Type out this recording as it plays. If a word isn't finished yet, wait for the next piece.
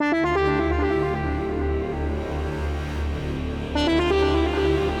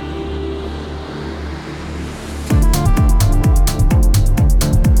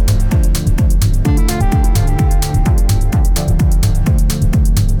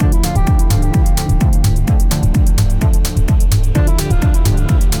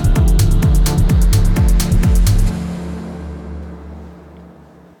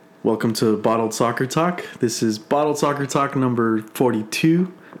welcome to Bottled Soccer Talk. This is Bottled Soccer Talk number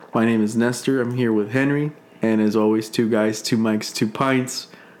 42. My name is Nestor. I'm here with Henry. And as always, two guys, two mics, two pints.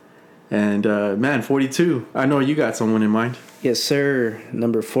 And man, 42. I know you got someone in mind. Yes, sir.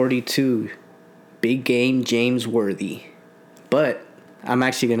 Number 42. Big game James Worthy. But I'm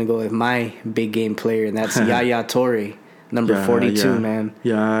actually going to go with my big game player, and that's Yaya Toure. Number 42, man.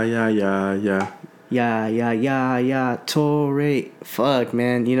 Yeah. Toure. Fuck,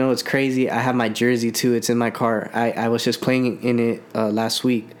 man. You know, it's crazy. I have my jersey, too. It's in my car. I was just playing in it last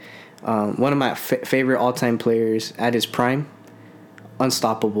week. One of my favorite all-time players at his prime.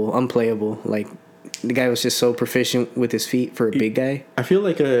 Unstoppable, unplayable. Like, the guy was just so proficient with his feet for a big guy. I feel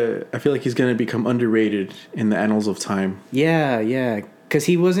like he's going to become underrated in the annals of time. Yeah. Because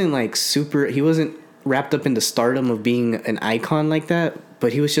he wasn't, like, he wasn't wrapped up in the stardom of being an icon like that.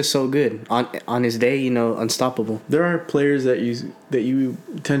 But he was just so good on his day, you know, unstoppable. There are players that you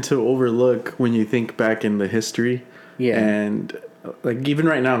tend to overlook when you think back in the history. Yeah. And like even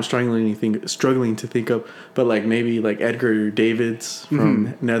right now, I'm struggling to think of, but like maybe like Edgar Davids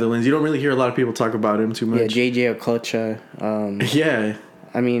from Netherlands. You don't really hear a lot of people talk about him too much. Yeah, JJ Okocha. Yeah.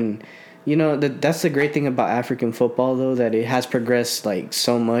 I mean, you know, that's the great thing about African football, though, that it has progressed like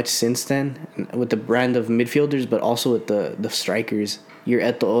so much since then with the brand of midfielders, but also with the strikers. Your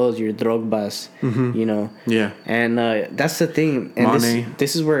Eto'os, your Drogbas, you know. Yeah. And that's the thing. And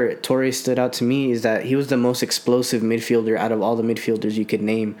this is where Toure stood out to me, is that he was the most explosive midfielder out of all the midfielders you could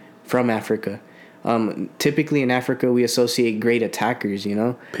name from Africa. Typically in Africa, we associate great attackers, you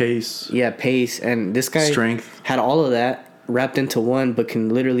know. Pace. Yeah, pace. And this guy Strength. had all of that wrapped into one, but can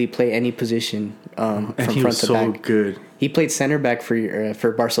literally play any position from front to back. And he was so good. He played center back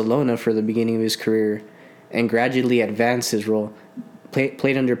for Barcelona for the beginning of his career and gradually advanced his role.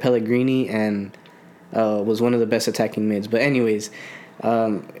 Played under Pellegrini and was one of the best attacking mids. But anyways,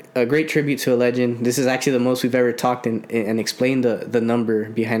 a great tribute to a legend. This is actually the most we've ever talked and explained the number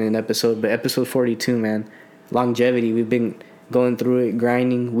behind an episode. But episode 42, man, longevity. We've been going through it,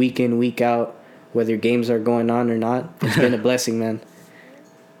 grinding week in, week out, whether games are going on or not. It's been a blessing, man.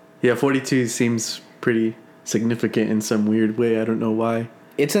 Yeah, 42 seems pretty significant in some weird way. I don't know why.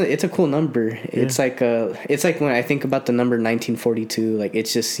 It's a cool number. Yeah. It's like when I think about the number 1942, like it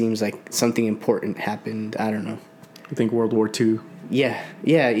just seems like something important happened. I don't know. I think World War II. Yeah,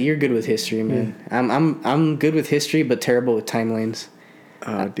 you're good with history, man. Yeah. I'm good with history, but terrible with timelines.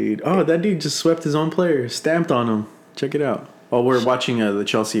 Oh, dude. Oh, that dude just swept his own player, stamped on him. Check it out. Oh, we're watching the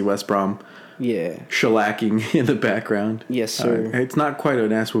Chelsea West Brom. Yeah. Shellacking in the background. Yes, sir. It's not quite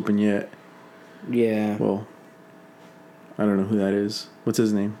an ass whooping yet. Yeah. Well, I don't know who that is. What's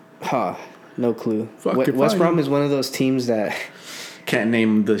his name? No clue. West Brom is one of those teams that can't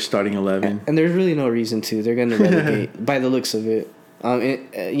name the starting 11. And there's really no reason to. They're going to relegate by the looks of it.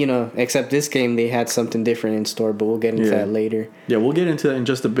 You know, except this game they had something different in store, but we'll get into that later. Yeah, we'll get into that in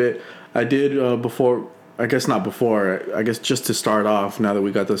just a bit. I did before. I guess not before. I guess just to start off. Now that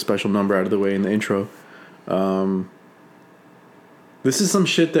we got the special number out of the way in the intro, this is some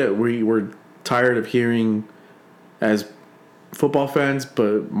shit that we were tired of hearing as football fans,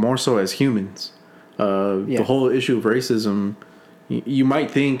 but more so as humans. The whole issue of racism, you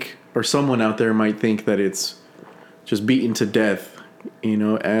might think, or someone out there might think that it's just beaten to death, you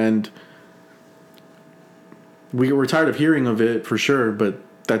know, and we were tired of hearing of it for sure, but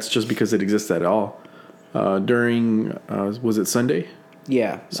that's just because it exists at all. During, was it Sunday?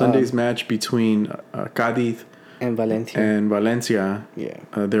 Yeah. Sunday's match between Cádiz and Valencia. Yeah.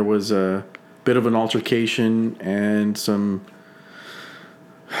 There was a bit of an altercation and some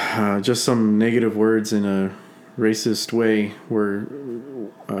negative words in a racist way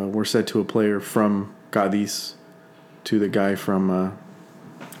were said to a player from Cádiz to the guy from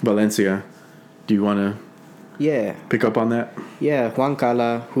Valencia. Do you want to pick up on that? Yeah, Juan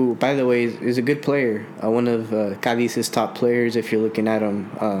Cala, who, by the way, is a good player. One of Cádiz's top players if you're looking at him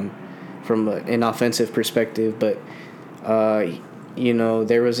from an offensive perspective. But, you know,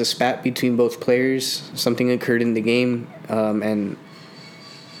 there was a spat between both players. Something occurred in the game, and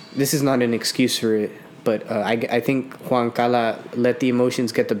this is not an excuse for it, but I think Juan Cala let the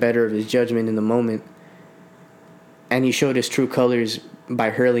emotions get the better of his judgment in the moment. And he showed his true colors by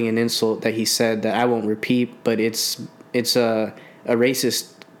hurling an insult that he said that I won't repeat, but it's a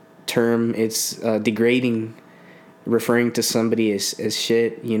racist term. It's degrading, referring to somebody as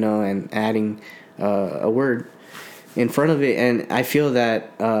shit, you know, and adding a word in front of it. And I feel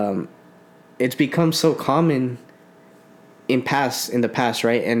that it's become so common in the past,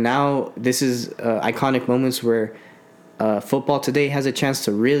 right? And now this is iconic moments where football today has a chance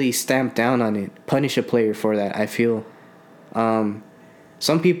to really stamp down on it, punish a player for that, I feel.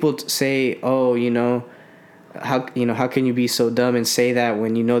 some people say, oh, how can you be so dumb and say that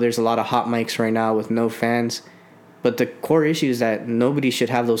when there's a lot of hot mics right now with no fans? But the core issue is that nobody should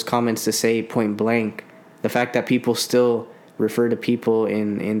have those comments to say point blank. The fact that people still refer to people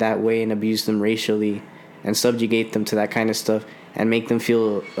in that way and abuse them racially and subjugate them to that kind of stuff and make them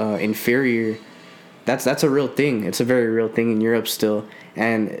feel inferior, that's a real thing. It's a very real thing in Europe still.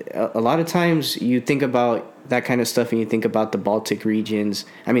 And a lot of times you think about that kind of stuff and you think about the Balkan regions,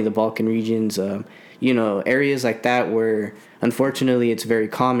 areas like that where unfortunately it's very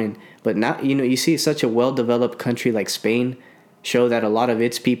common. But now, you see such a well-developed country like Spain show that a lot of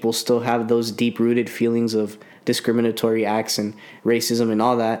its people still have those deep-rooted feelings of discriminatory acts and racism and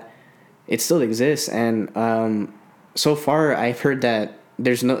all that. It still exists. And so far, I've heard that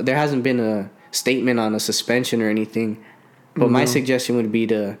there hasn't been a statement on a suspension or anything. But my suggestion would be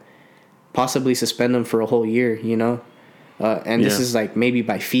to possibly suspend them for a whole year, this is like maybe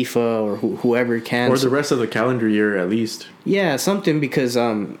by FIFA or whoever can. Or the rest of the calendar year at least. Yeah, something, because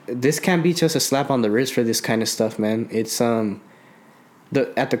this can't be just a slap on the wrist for this kind of stuff, man. It's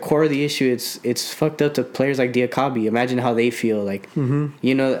at the core of the issue, it's fucked up to players like Diakabi. Imagine how they feel. Like,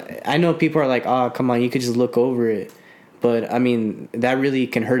 I know people are like, oh, come on, you could just look over it. But, I mean, that really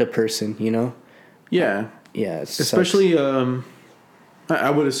can hurt a person, Yeah. Yeah. Especially, I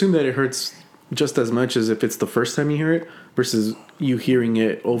would assume that it hurts just as much as if it's the first time you hear it versus you hearing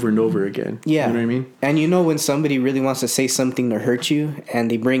it over and over again. Yeah. You know what I mean? And when somebody really wants to say something to hurt you and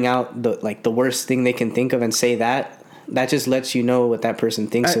they bring out the worst thing they can think of and say that just lets you know what that person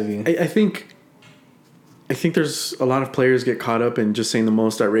thinks of you. I think there's a lot of players get caught up in just saying the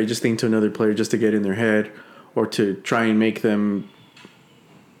most outrageous thing to another player just to get in their head or to try and make them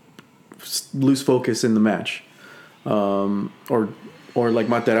lose focus in the match. Or like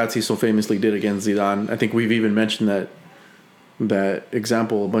Materazzi so famously did against Zidane. I think we've even mentioned that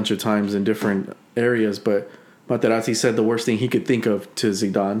example a bunch of times in different areas, but Materazzi said the worst thing he could think of to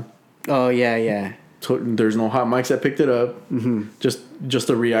Zidane. Oh, yeah. So there's no hot mics that picked it up. Mm-hmm. Just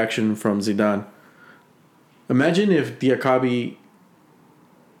a reaction from Zidane. Imagine if Diakabi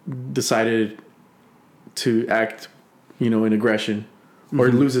decided to act, in aggression or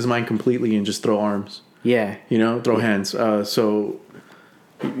lose his mind completely and just throw arms. Yeah. Throw hands. So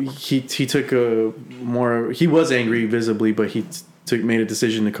he took he was angry visibly, but he made a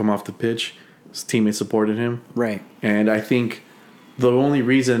decision to come off the pitch. His teammates supported him. Right. And I think the only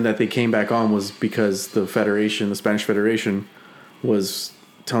reason that they came back on was because the Spanish Federation was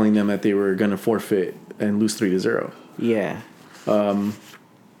telling them that they were going to forfeit and lose 3-0. Yeah.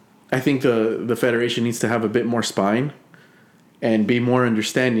 I think the Federation needs to have a bit more spine and be more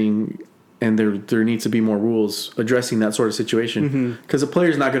understanding, and there needs to be more rules addressing that sort of situation, because a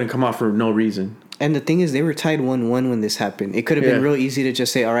player's not going to come off for no reason. And the thing is, they were tied 1-1 when this happened. It could have been real easy to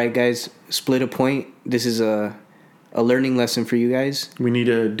just say, all right, guys, split a point. This is a learning lesson for you guys. We need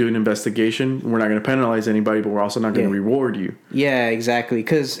to do an investigation. We're not going to penalize anybody, but we're also not going to reward you. Yeah, exactly.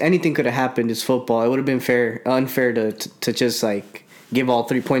 Because anything could have happened. It's football. It would have been unfair to just like give all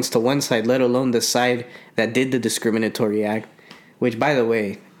 3 points to one side, let alone the side that did the discriminatory act. Which, by the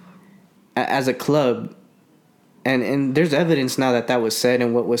way, as a club, and there's evidence now that was said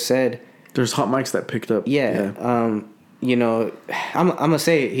and what was said. There's hot mics that picked up. Yeah. I'm gonna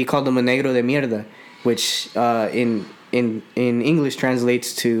say he called him a negro de mierda, which in English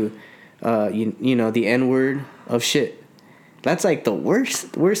translates to the N word of shit. That's like the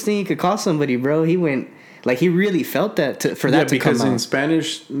worst thing you could call somebody, bro. He went like he really felt that to come out. Because in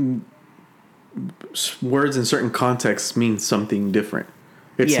Spanish, words in certain contexts mean something different.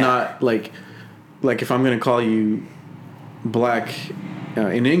 It's not like if I'm gonna call you black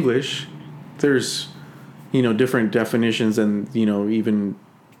in English, there's different definitions, and even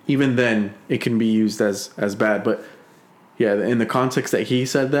then it can be used as bad. But yeah, in the context that he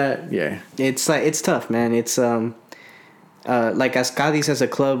said that, it's tough, man. It's like as Cadiz as a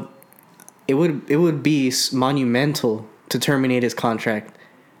club, it would be monumental to terminate his contract.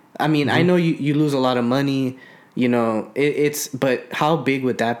 I mean, I know you lose a lot of money, but how big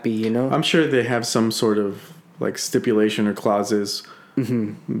would that be, I'm sure they have some sort of like stipulation or clauses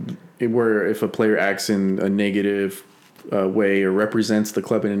where if a player acts in a negative way or represents the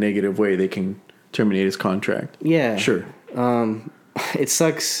club in a negative way, they can terminate his contract. Yeah. Sure. It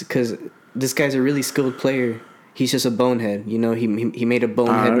sucks because this guy's a really skilled player. He's just a bonehead. He made a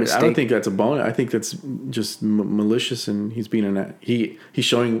bonehead mistake. I don't think that's a bonehead. I think that's just malicious, and he's being he's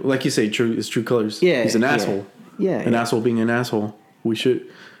showing, like you say, his true colors. Yeah. He's an asshole. Yeah. An asshole being an asshole. We're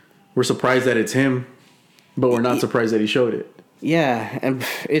surprised that it's him, but we're not surprised that he showed it. Yeah, and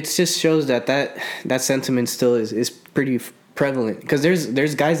it just shows that sentiment still is pretty prevalent because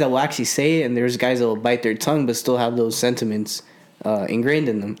there's guys that will actually say it, and there's guys that will bite their tongue but still have those sentiments ingrained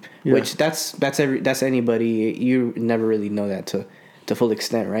in them. Yeah. Which that's anybody. You never really know that to full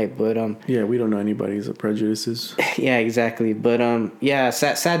extent, right? But yeah, we don't know anybody's prejudices. Yeah, exactly. But yeah,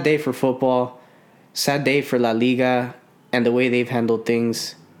 sad day for football, sad day for La Liga and the way they've handled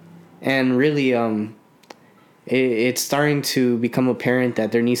things, and really it's starting to become apparent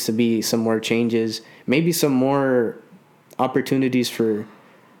that there needs to be some more changes, maybe some more opportunities for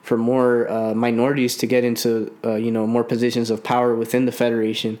more minorities to get into more positions of power within the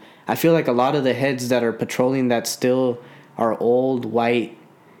federation. I feel like a lot of the heads that are patrolling that still are old white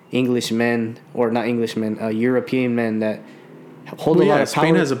English men, or not English men, European men that hold a lot of power.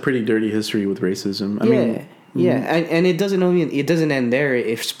 Spain has a pretty dirty history with racism. I mean, and it doesn't end there.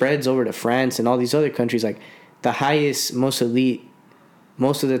 It spreads over to France and all these other countries. Like the highest, most elite,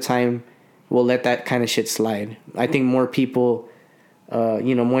 most of the time will let that kind of shit slide. I think more people,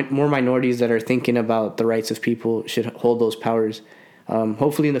 more minorities that are thinking about the rights of people should hold those powers.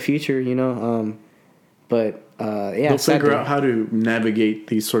 Hopefully in the future, but they'll figure out how to navigate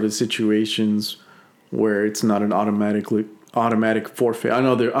these sort of situations where it's not an automatic forfeit.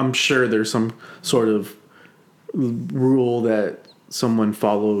 I'm sure there's some sort of rule that someone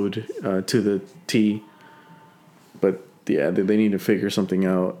followed to the T, but yeah, they need to figure something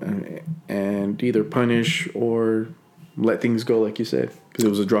out and either punish or let things go, like you said, because it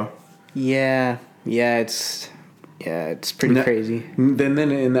was a draw. Yeah, it's pretty crazy. Then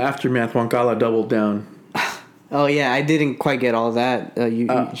in the aftermath, Huancala doubled down. Oh yeah, I didn't quite get all that. You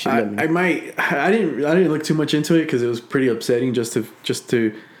should let me. I didn't look too much into it because it was pretty upsetting. Just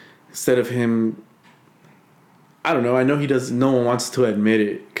to instead of him, I don't know. I know he does. No one wants to admit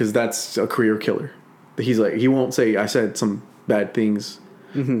it because that's a career killer. He's like, he won't say I said some bad things.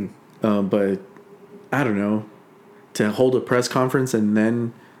 Mm-hmm. But I don't know, to hold a press conference and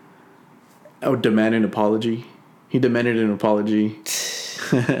then demand an apology. He demanded an apology.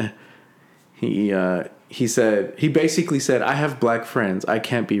 He basically said, I have black friends. I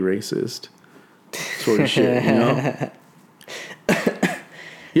can't be racist. Sort of shit, you know?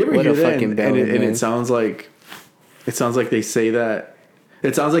 You ever hear that? And it sounds like they say that.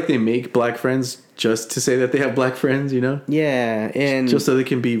 It sounds like they make black friends just to say that they have black friends, you know? Yeah, and just so they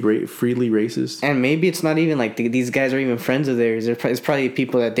can be freely racist. And maybe it's not even like these guys are even friends of theirs. It's probably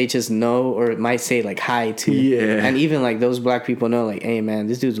people that they just know or might say like hi to. Yeah. And even like those black people know like, hey man,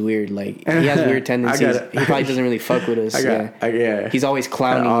 this dude's weird. Like he has weird tendencies. He probably doesn't really fuck with us. Yeah. He's always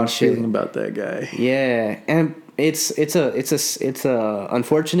clowning and shit. Feeling about that guy. Yeah, and it's a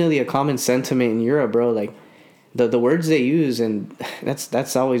unfortunately a common sentiment in Europe, bro. Like the words they use, and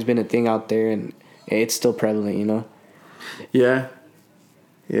that's always been a thing out there, and it's still prevalent, you know. Yeah.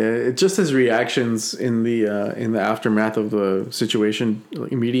 It just his reactions in the aftermath of the situation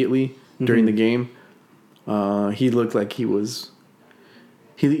immediately during the game. He looked like he was.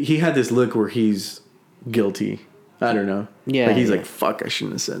 He had this look where he's guilty. I don't know. Yeah. Like he's like, fuck, I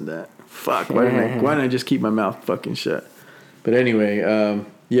shouldn't have said that. Fuck, why didn't I just keep my mouth fucking shut? But anyway,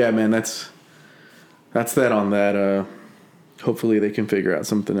 yeah, man, that's that on that. Hopefully they can figure out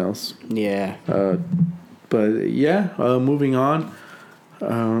something else. Yeah. But yeah, moving on.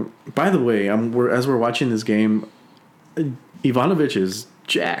 By the way, as we're watching this game, Ivanovic is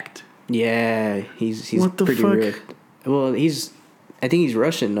jacked. Yeah, he's what the pretty fuck? ripped. Well, I think he's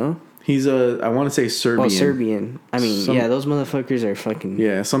Russian, no? He's I want to say Serbian. Oh, Serbian. I mean, yeah, those motherfuckers are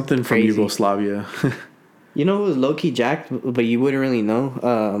fucking something crazy. From Yugoslavia. You know who was low-key jacked, but you wouldn't really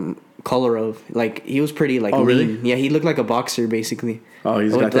know? Kolarov. Like, he was pretty, like, lean. Really? Yeah, he looked like a boxer, basically. Oh,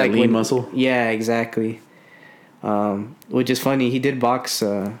 he's got that lean muscle? Yeah, exactly. Which is funny. He did box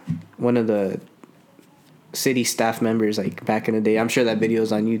one of the city staff members, like, back in the day. I'm sure that video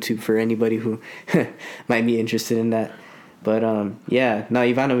is on YouTube for anybody who might be interested in that. But, yeah. No,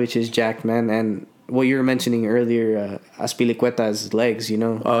 Ivanovic is jacked, man. And what you were mentioning earlier, Azpilicueta's legs, you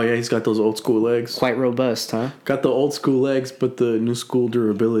know? Oh, yeah, he's got those old school legs. Quite robust, huh? Got the old school legs, but the new school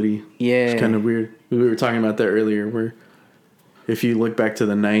durability. Yeah. It's kind of weird. We were talking about that earlier, where if you look back to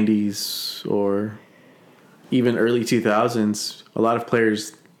the 90s or even early 2000s, a lot of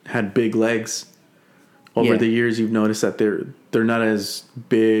players had big legs. Over the years, you've noticed that they're not as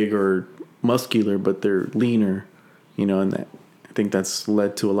big or muscular, but they're leaner, you know, and that I think that's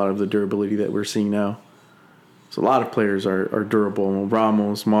led to a lot of the durability that we're seeing now. So a lot of players are durable.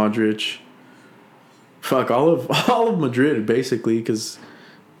 Ramos, Modric, all of Madrid basically, because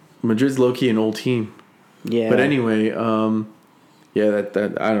Madrid's low key an old team. Yeah. But anyway,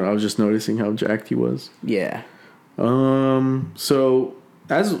 that I don't know. I was just noticing how jacked he was. Yeah. So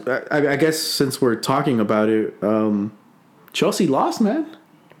as I guess since we're talking about it, Chelsea lost, man.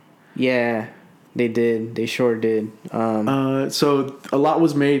 Yeah, they did. They sure did. So a lot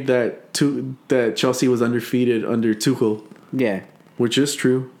was made that Chelsea was undefeated under Tuchel. Yeah. Which is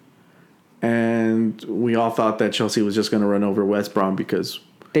true. And we all thought that Chelsea was just going to run over West Brom because...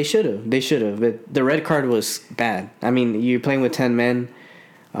 They should have. But the red card was bad. I mean, you're playing with 10 men.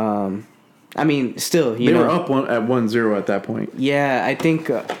 I mean, still, they were up at 1-0 at that point. Yeah, I think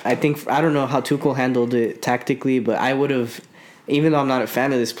I don't know how Tuchel handled it tactically, but I would have, even though I'm not a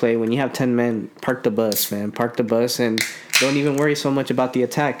fan of this play, when you have 10 men, park the bus, man. Park the bus and don't even worry so much about the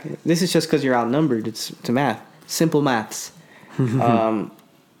attack. This is just because you're outnumbered. It's math. Simple maths.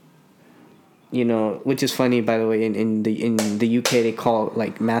 You know, which is funny, by the way. In the UK, they call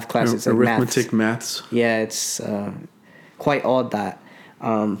like math classes like arithmetic maths. Yeah, it's quite odd that.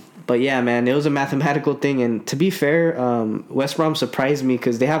 But yeah, man, it was a mathematical thing. And to be fair, West Brom surprised me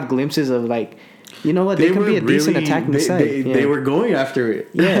because they have glimpses of like, you know what, they could be a decent attacking side. They were going after it.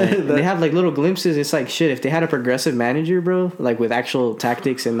 Yeah, they have like little glimpses. It's like shit. If they had a progressive manager, bro, like with actual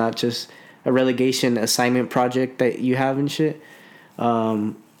tactics and not just a relegation assignment project that you have and shit.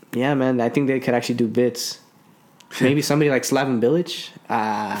 Yeah, man, I think they could actually do bits. Maybe somebody like Slaven Bilic.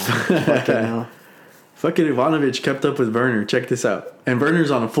 Fucking hell. Fucking Ivanovic kept up with Werner. Check this out. And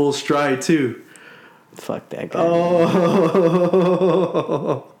Werner's on a full stride, too. Fuck that guy. Oh.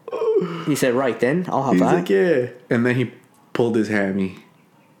 He said, right then, I'll have He's that. Like, yeah. And then he pulled his hammy.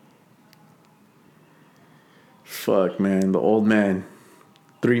 Fuck, man. The old man.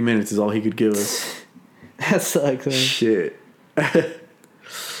 3 minutes is all he could give us. That sucks, man. Shit.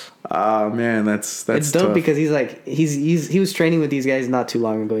 Man, that's it's dope tough. because he's like he was training with these guys not too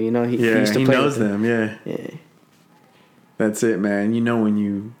long ago. You know, he used to he play knows with them. Yeah, that's it, man. You know when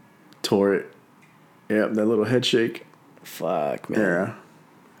you tore it. Yep, that little head shake. Fuck, man. Yeah,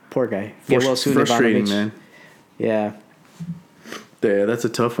 poor guy. Get well soon, frustrating, Ivanovic. Man. Yeah, that's a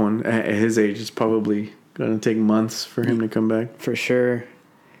tough one. At his age, it's probably gonna take months for him to come back. For sure.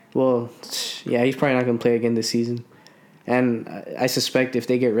 Well, yeah, he's probably not gonna play again this season. And I suspect if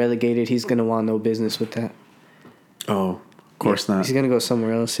they get relegated, he's going to want no business with that. Oh, of course not. He's going to go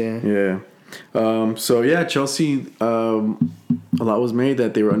somewhere else, yeah. Yeah. So, yeah, Chelsea, a lot was made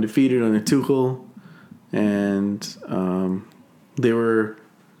that they were undefeated under Tuchel. And they were,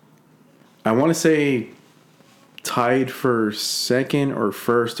 I want to say, tied for second or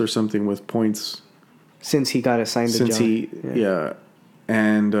first or something with points. Since he got assigned to John. Yeah.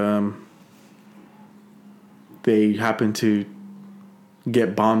 And... they happened to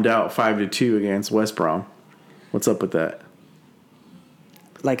get bombed out 5-2 against West Brom. What's up with that?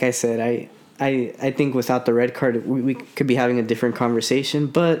 Like I said, I think without the red card, we could be having a different conversation.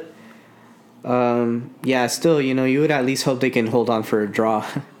 But, yeah, still, you know, you would at least hope they can hold on for a draw.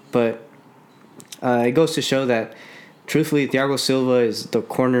 But it goes to show that, truthfully, Thiago Silva is the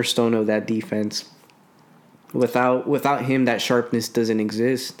cornerstone of that defense. Without him, that sharpness doesn't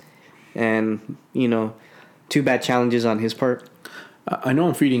exist. And, you know... Two bad challenges on his part. I know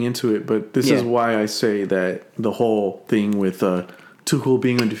I'm feeding into it, but this is why I say that the whole thing with Tuchel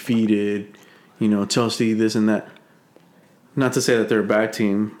being undefeated, you know, Chelsea, this and that. Not to say that they're a bad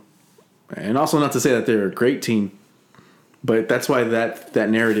team, and also not to say that they're a great team, but that's why that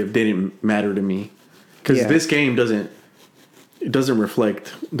narrative didn't matter to me. Because this game doesn't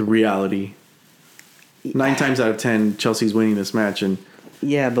reflect the reality. 9 times out of 10, Chelsea's winning this match, and...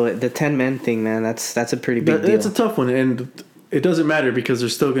 Yeah, but the 10-men thing, man, that's a pretty big deal. It's a tough one, and it doesn't matter because they're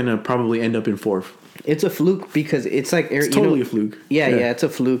still going to probably end up in 4th. It's a fluke because it's like... It's totally a fluke. Yeah, it's a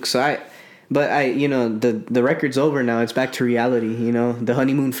fluke. So you know, the record's over now. It's back to reality, you know. The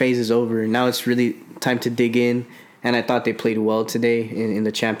honeymoon phase is over. Now it's really time to dig in, and I thought they played well today in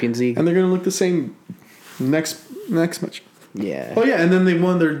the Champions League. And they're going to look the same next match. Yeah. Oh, yeah, and then they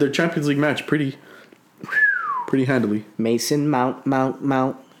won their Champions League match pretty handily. Mason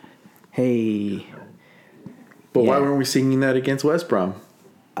Mount. Hey. But why weren't we singing that against West Brom?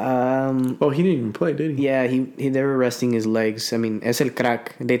 He didn't even play, did he? Yeah, they were resting his legs. I mean, es el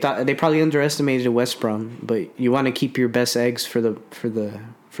crack. They probably underestimated West Brom, but you want to keep your best eggs for the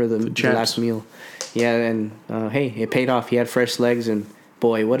last meal. Yeah, and hey, it paid off. He had fresh legs, and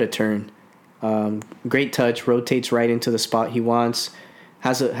boy, what a turn! Great touch, rotates right into the spot he wants.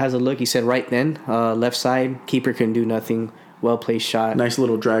 Has a look. He said right then, left side, keeper can do nothing. Well placed shot. Nice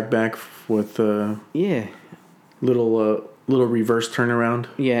little drag back with little reverse turnaround.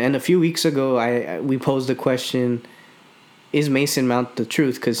 Yeah, and a few weeks ago, we posed the question: is Mason Mount the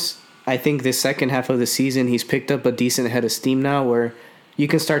truth? Because I think this second half of the season, he's picked up a decent head of steam now, where you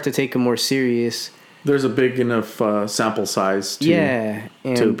can start to take him more serious. there's a big enough sample size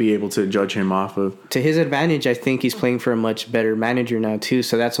to be able to judge him off of. To his advantage, I think he's playing for a much better manager now too,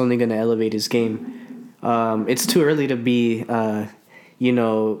 so that's only going to elevate his game. It's too early to be,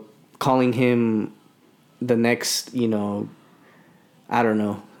 calling him the next, I don't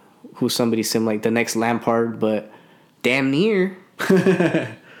know who somebody similar, like the next Lampard, but damn near.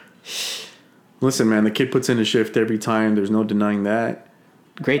 Listen, man, the kid puts in a shift every time. There's no denying that.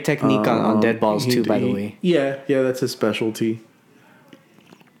 Great technique on dead balls too, by the way. Yeah, that's his specialty.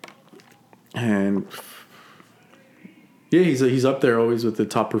 And yeah, he's up there always with the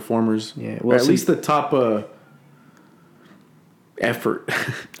top performers. Yeah, well, at least the top effort.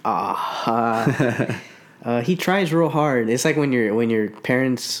 He tries real hard. It's like when your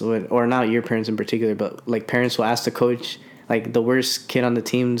parents would, or not your parents in particular, but like parents will ask the coach. Like the worst kid on the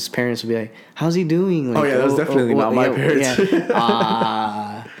team's parents would be like, "How's he doing?" Like, that was definitely not my parents.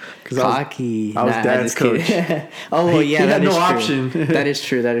 Yeah. Cocky. I was dad's coach. He had no option. That is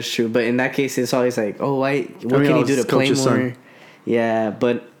true. But in that case, it's always like, what can he do to play more? Son. Yeah,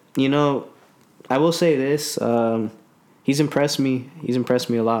 but I will say this: he's impressed me. He's impressed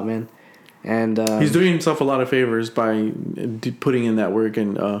me a lot, man. And he's doing himself a lot of favors by putting in that work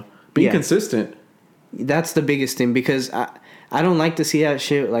and being consistent. That's the biggest thing, because I don't like to see that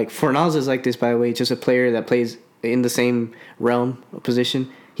shit. Like Fornals is like this, by the way, just a player that plays in the same realm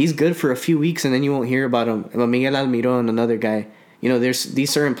position. He's good for a few weeks and then you won't hear about him. Miguel Almiron, another guy. There's these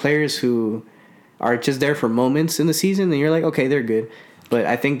certain players who are just there for moments in the season and you're like, okay, they're good. But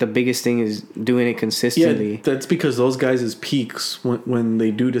I think the biggest thing is doing it consistently. Yeah, that's because those guys' peaks when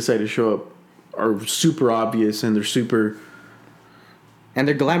they do decide to show up are super obvious and they're super. And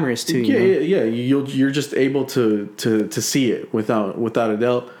they're glamorous too. Yeah. You're just able to see it without a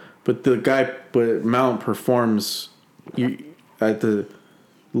doubt. But Mount performs at the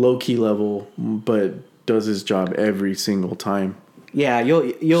low key level, but does his job every single time. Yeah,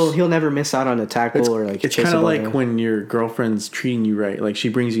 he'll never miss out on a tackle or like. It's kind of like when your girlfriend's treating you right. Like she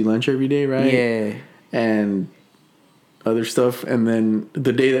brings you lunch every day, right? Yeah. And other stuff, and then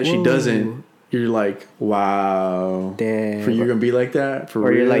the day that she doesn't. You're like, wow. Damn. You're going to be like that? For or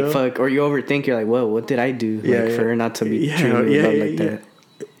real? You're like, fuck. Or you overthink. You're like, whoa, what did I do for her not to be treating like that?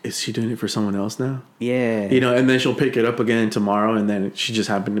 Is she doing it for someone else now? Yeah. And then she'll pick it up again tomorrow, and then she just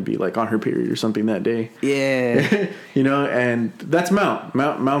happened to be like on her period or something that day. Yeah. And that's Mount.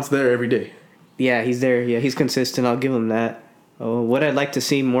 Mount's there every day. Yeah, he's there. Yeah, he's consistent. I'll give him that. What I'd like to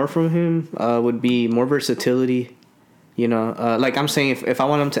see more from him would be more versatility. Like I'm saying, if I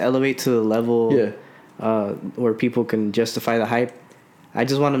want him to elevate to the level where people can justify the hype, I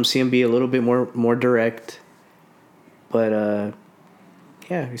just want him to see him be a little bit more direct. But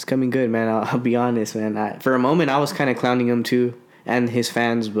he's coming good, man. I'll be honest, man. For a moment, I was kind of clowning him too and his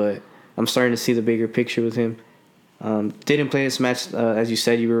fans, but I'm starting to see the bigger picture with him. Didn't play this match, as you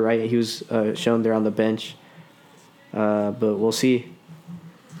said. You were right. He was shown there on the bench. But we'll see.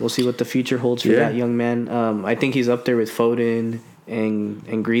 We'll see what the future holds for that young man. I think he's up there with Foden and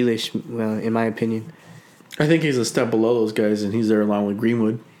Grealish, well, in my opinion. I think he's a step below those guys, and he's there along with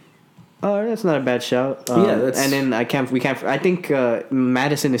Greenwood. Oh, that's not a bad shout. That's... And then I think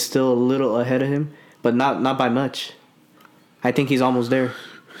Maddison is still a little ahead of him, but not by much. I think he's almost there.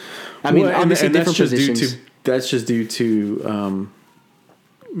 I mean, obviously and different positions. That's just due to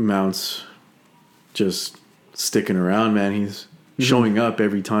Mount's just sticking around, man. He's showing up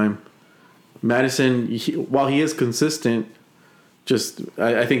every time. Maddison, while he is consistent,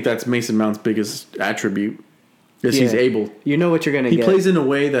 I think that's Mason Mount's biggest attribute. Is he's able. You know what you're gonna get. He plays in a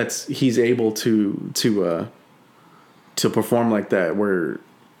way that's he's able to perform like that. Where,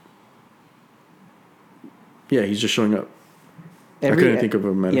 he's just showing up. I couldn't think of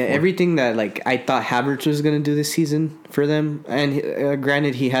a metaphor. Yeah, everything that I thought Havertz was gonna do this season for them, and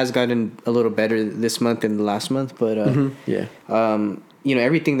granted he has gotten a little better this month than the last month, but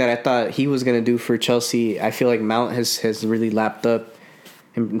everything that I thought he was gonna do for Chelsea, I feel like Mount has really lapped up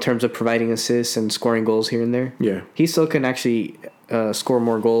in terms of providing assists and scoring goals here and there. Yeah, he still can actually score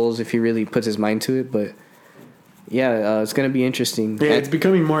more goals if he really puts his mind to it, but. It's going to be interesting. Yeah, it's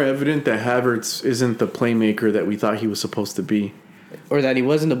becoming more evident that Havertz isn't the playmaker that we thought he was supposed to be. Or that he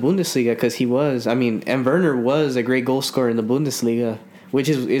was in the Bundesliga, because he was. I mean, and Werner was a great goal scorer in the Bundesliga, which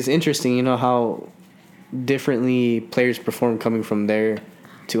is interesting, how differently players perform coming from there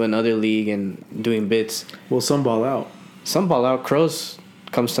to another league and doing bits. Well, some ball out. Kroos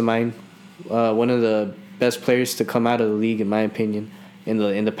comes to mind. One of the best players to come out of the league, in my opinion, in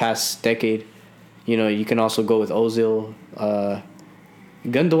the past decade. You can also go with Ozil.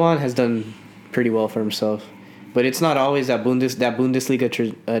 Gundogan has done pretty well for himself. But it's not always that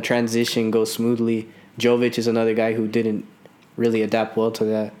Bundesliga transition goes smoothly. Jovic is another guy who didn't really adapt well to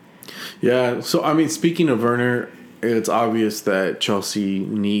that. Yeah, so I mean, speaking of Werner, it's obvious that Chelsea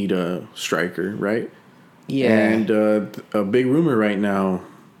need a striker, right? Yeah. And a big rumor right now,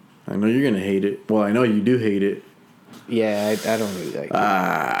 I know you're going to hate it. Well, I know you do hate it. Yeah, I don't really like it.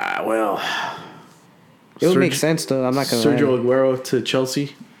 Well. It would make sense, though. I'm not going to lie. Sergio Aguero to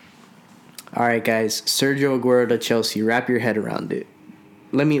Chelsea. All right, guys. Sergio Aguero to Chelsea. Wrap your head around it.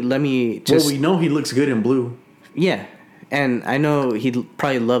 Let me just... Well, we know he looks good in blue. Yeah. And I know he'd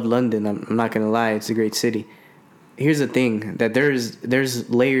probably love London. I'm not going to lie. It's a great city. Here's the thing. That there's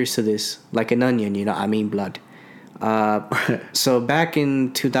layers to this. Like an onion, I mean blood. So back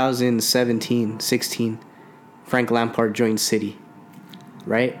in 2017-16, Frank Lampard joined City.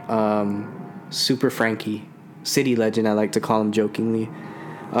 Right? Super Frankie. City legend, I like to call him jokingly.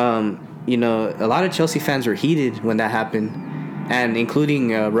 A lot of Chelsea fans were heated when that happened. And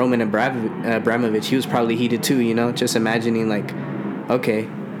including Roman Abramovich, he was probably heated too, just imagining like, okay,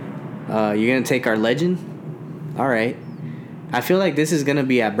 you're going to take our legend? All right. I feel like this is going to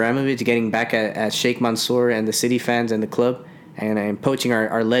be Abramovich getting back at Sheikh Mansour and the City fans and the club and poaching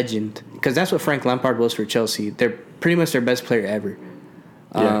our legend. Because that's what Frank Lampard was for Chelsea. They're pretty much their best player ever.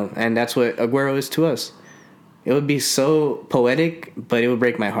 Yeah. And that's what Aguero is to us. It would be so poetic, but it would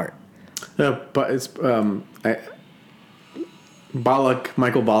break my heart. Yeah, but it's...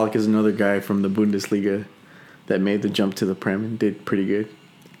 Michael Ballack is another guy from the Bundesliga that made the jump to the Prem and did pretty good.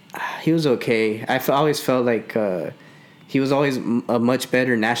 He was okay. I always felt like he was always a much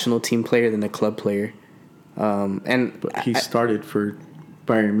better national team player than a club player. But he started for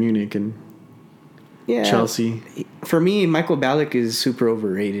Bayern Munich and Chelsea. For me, Michael Ballack is super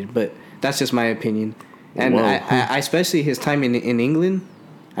overrated, but that's just my opinion. And I especially his time in England,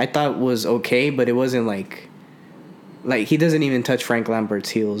 I thought was okay, but it wasn't like he doesn't even touch Frank Lampard's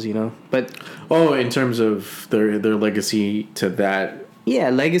heels, But in terms of their legacy to that,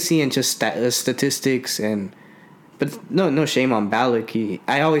 legacy and just statistics but no shame on Ballack.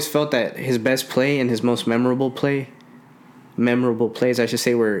 I always felt that his best play and his most memorable plays, I should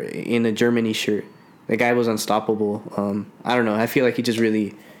say, were in a Germany shirt. The guy was unstoppable. I don't know. I feel like he just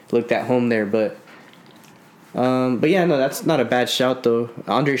really looked at home there, but yeah, no, that's not a bad shout though.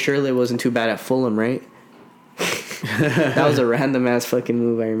 Andre Schürrle wasn't too bad at Fulham, right? That was a random ass fucking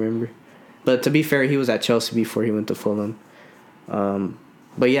move, I remember. But to be fair, he was at Chelsea before he went to Fulham.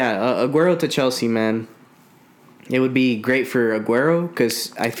 But yeah, Aguero to Chelsea, man. It would be great for Aguero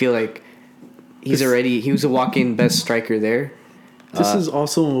because I feel like he was a walk-in best striker there. This is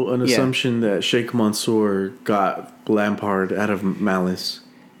also an assumption that Sheikh Mansour got Lampard out of malice.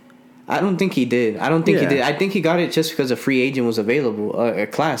 I don't think he did. I think he got it just because a free agent was available. A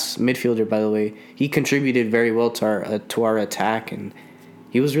class midfielder, by the way. He contributed very well to our attack, and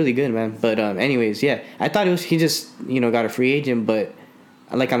he was really good, man. But anyways, yeah, I thought he just got a free agent, but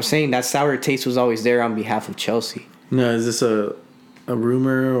like I'm saying, that sour taste was always there on behalf of Chelsea. No, is this a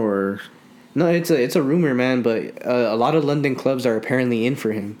rumor or? No, it's a rumor, man. But a lot of London clubs are apparently in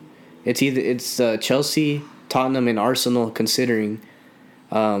for him. It's Chelsea, Tottenham, and Arsenal considering.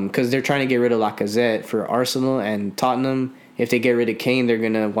 Because they're trying to get rid of Lacazette for Arsenal and Tottenham. If they get rid of Kane, they're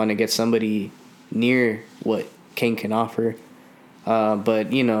going to want to get somebody near what Kane can offer. But,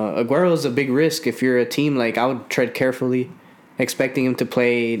 Aguero is a big risk. If you're a team, I would tread carefully, expecting him to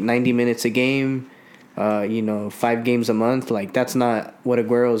play 90 minutes a game, 5 games a month. That's not what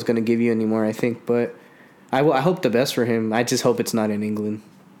Aguero is going to give you anymore, I think. But I hope the best for him. I just hope it's not in England.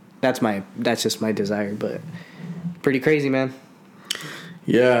 That's just my desire, but pretty crazy, man.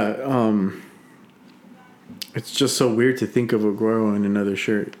 Yeah, it's just so weird to think of Aguero in another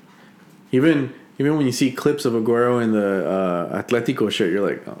shirt. Even when you see clips of Aguero in the Atletico shirt, you're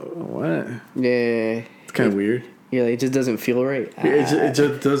like, oh, what? Yeah. It's kind of weird. Yeah, it just doesn't feel right. It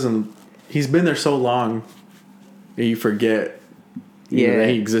just doesn't. He's been there so long, and you forget that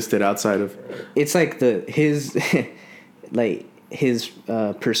he existed outside of. It's like his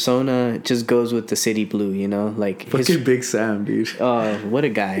persona just goes with the city blue, Fucking Big Sam, dude. Oh, what a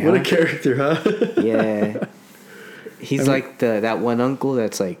guy! What a character, huh? Yeah, he's that one uncle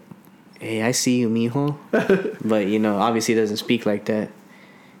that's like, "Hey, I see you, mijo," but obviously he doesn't speak like that.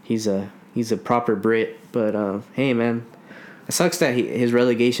 He's a proper Brit, but hey, man, it sucks that his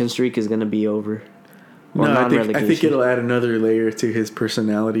relegation streak is gonna be over. Or no, I think it'll add another layer to his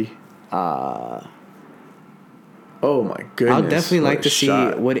personality. Oh my goodness! I'd definitely like to see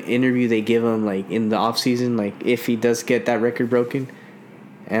what interview they give him, in the off season, if he does get that record broken,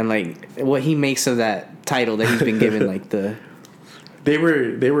 and what he makes of that title that he's been given. They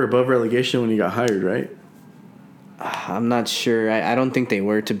were above relegation when he got hired, right? I'm not sure. I don't think they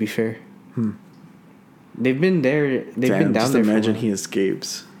were, to be fair. They've been there. They've been down just there. Imagine he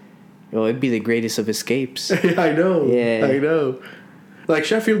escapes. Well, it'd be the greatest of escapes. I know. Yeah. I know. Like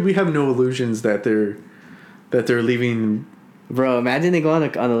Sheffield, we have no illusions that they're leaving. Bro, imagine they go on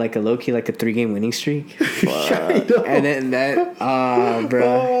a like a low key like a 3-game winning streak. I know. And then that bro.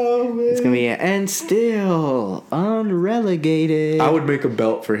 Oh, man. It's gonna be and still unrelegated. I would make a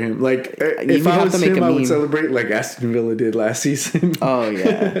belt for him. Like if would I have was to make him, a I would meme. celebrate like Aston Villa did last season. Oh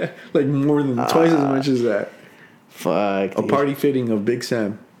yeah. Like more than twice as much as that. Fuck. A party fitting of Big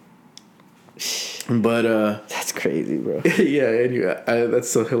Sam. But that's crazy, bro. yeah, anyway, that's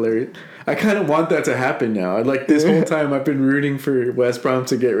so hilarious. I kind of want that to happen now. Like this whole time, I've been rooting for West Brom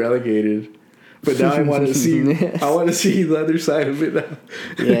to get relegated, but now I want to see. I want to see the other side of it now.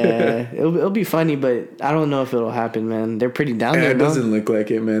 Yeah, it'll be funny, but I don't know if it'll happen, man. They're pretty down there. It doesn't look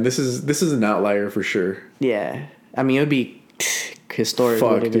like it, man. This is an outlier for sure. Yeah, I mean, it would be historic.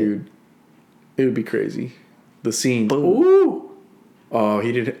 Fuck, dude, it would be crazy. The scene. Boom. Ooh. Oh,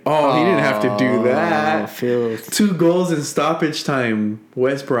 he didn't have to do that. Filth. 2 goals in stoppage time,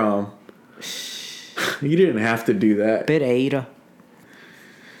 West Brom. He didn't have to do that. Pereira.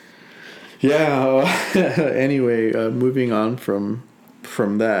 Yeah. Anyway, moving on from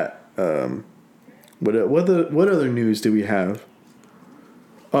that. What other news do we have?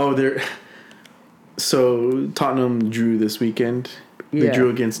 Oh, so Tottenham drew this weekend. They drew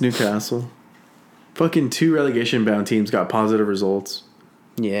against Newcastle. Fucking 2 relegation bound teams got positive results.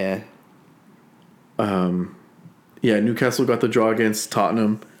 Yeah. Yeah, Newcastle got the draw against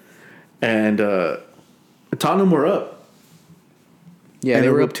Tottenham, and Tottenham were up. Yeah, and they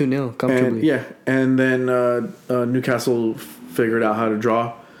were up 2-0 comfortably. And then Newcastle figured out how to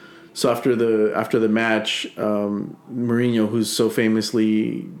draw. So after the match, Mourinho, who's so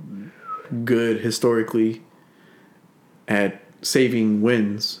famously good historically at saving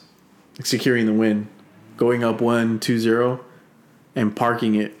wins, securing the win, going up 1-2-0 and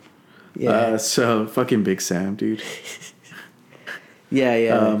parking it. Yeah. So fucking Big Sam, dude.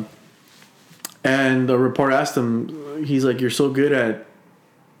 Yeah. And the reporter asked him, he's like, "You're so good at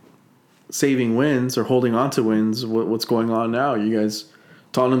saving wins or holding on to wins. What's going on now? You guys,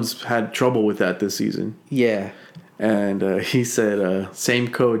 Tottenham's had trouble with that this season." Yeah. And he said, "Same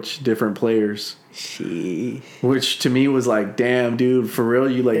coach, different players." Which to me was like, damn, dude, for real,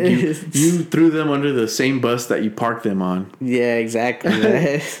 you threw them under the same bus that you parked them on. Yeah,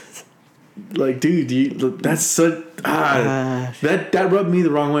 exactly. Like, dude, that's such that rubbed me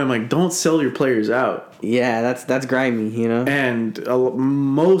the wrong way. I'm like, don't sell your players out. Yeah, that's grimy, you know. And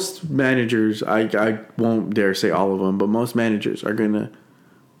most managers, I won't dare say all of them, but most managers are gonna,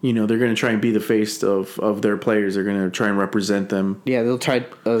 they're gonna try and be the face of their players. They're gonna try and represent them. Yeah, they'll try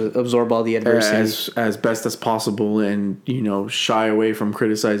to absorb all the adversity as best as possible, and shy away from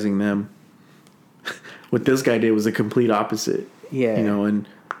criticizing them. What this guy did was the complete opposite. Yeah, and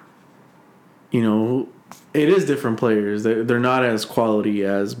it is different players. They're not as quality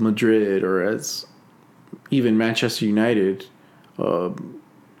as Madrid or as even Manchester United or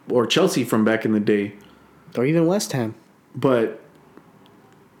Chelsea from back in the day. Or even West Ham. But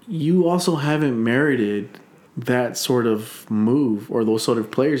you also haven't merited that sort of move or those sort of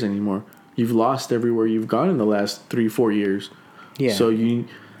players anymore. You've lost everywhere you've gone in the last 3-4 years. Yeah. So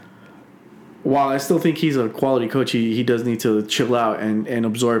while I still think he's a quality coach, he does need to chill out and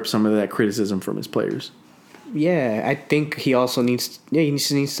absorb some of that criticism from his players. Yeah, I think he also needs to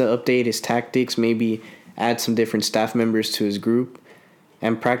update his tactics, maybe add some different staff members to his group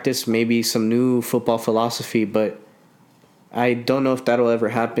and practice maybe some new football philosophy, but I don't know if that'll ever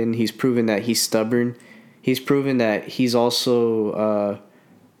happen. He's proven that he's stubborn. He's proven that he's also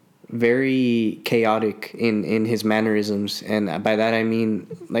very chaotic in his mannerisms. And by that I mean,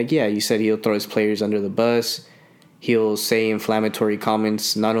 like, yeah, you said he'll throw his players under the bus. He'll say inflammatory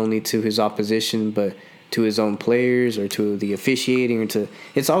comments not only to his opposition, but to his own players or to the officiating.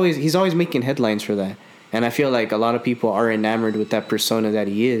 He's always making headlines for that. And I feel like a lot of people are enamored with that persona that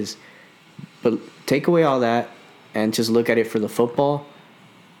he is. But take away all that and just look at it for the football.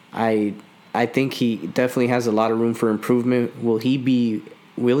 I think he definitely has a lot of room for improvement. Will he be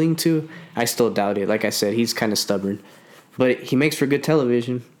willing to? I still doubt it. Like I said, he's kind of stubborn. But he makes for good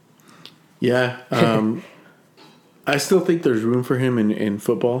television. Yeah. I still think there's room for him in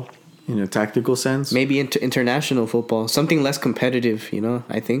football, in a tactical sense. Maybe international football. Something less competitive,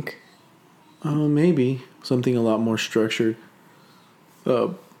 I think. Maybe. Something a lot more structured.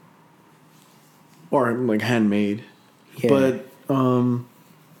 Or like handmade. Yeah. But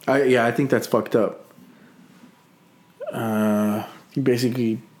I think that's fucked up. He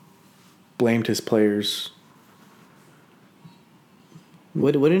basically blamed his players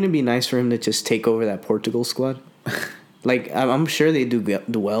Wouldn't it be nice for him to just take over that Portugal squad? Like, I'm sure they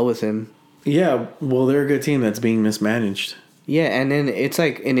do well with him. Yeah, well, they're a good team that's being mismanaged. Yeah, and then it's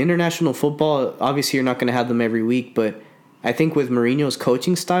like in international football, obviously you're not going to have them every week, but I think with Mourinho's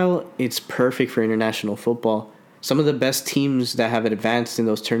coaching style, it's perfect for international football. Some of the best teams that have advanced in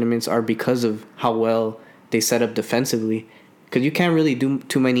those tournaments are because of how well they set up defensively. Because you can't really do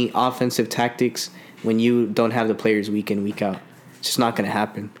too many offensive tactics when you don't have the players week in, week out. It's just not going to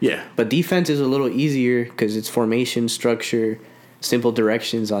happen. Yeah. But defense is a little easier because it's formation, structure, simple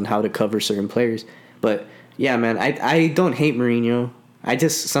directions on how to cover certain players. But, yeah, man, I don't hate Mourinho. I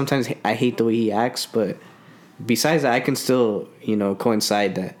just sometimes I hate the way he acts. But besides that, I can still,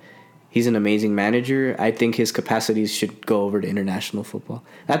 coincide that he's an amazing manager. I think his capacities should go over to international football.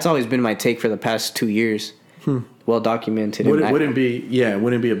 That's always been my take for the past 2 years. Well documented. Wouldn't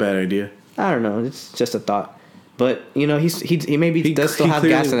be a bad idea. I don't know. It's just a thought. But, he maybe does still have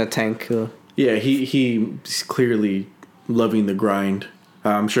gas in the tank. Yeah, he's clearly loving the grind.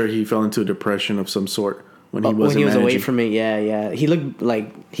 I'm sure he fell into a depression of some sort when he was away from it. Yeah. He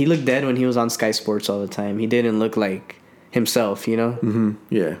looked dead when he was on Sky Sports all the time. He didn't look like himself, Mm-hmm.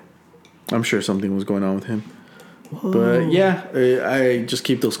 Yeah. I'm sure something was going on with him. Whoa. But, yeah, I just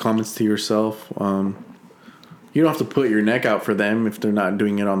keep those comments to yourself. You don't have to put your neck out for them if they're not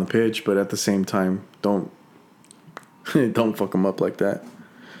doing it on the pitch, but at the same time, don't fuck them up like that.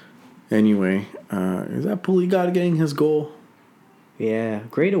 Anyway, is that Puligat getting his goal? Yeah,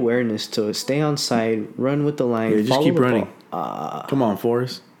 great awareness to stay on side, run with the line. Yeah, just keep running. Come on,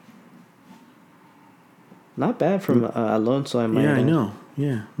 Forrest. Not bad from Alonso. I know.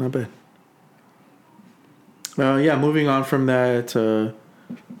 Yeah, not bad. Moving on from that.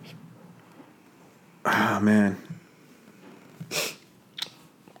 Man.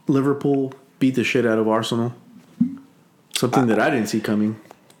 Liverpool beat the shit out of Arsenal. Something that I didn't see coming.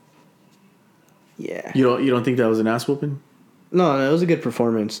 Yeah. You don't think that was an ass whooping? No, it was a good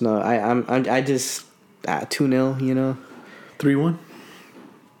performance. No, I just 2-0, 3-1.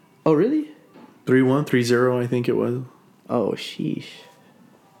 Oh, really? 3-1, 3-0, I think it was. Oh, sheesh.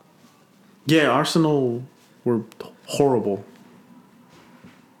 Yeah, Arsenal were horrible.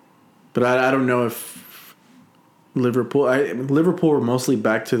 But I don't know if Liverpool were mostly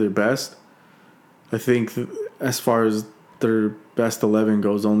back to their best. I think as far as their best 11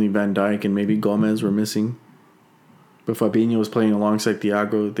 goes, only Van Dijk and maybe Gomez were missing. But Fabinho was playing alongside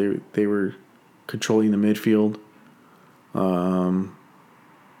Thiago. They were controlling the midfield.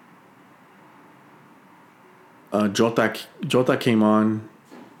 Jota came on.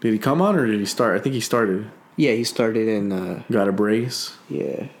 Did he come on or did he start? I think he started. Yeah, he started and got a brace.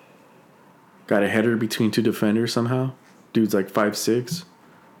 Yeah. Got a header between two defenders somehow. Dude's like 5'6".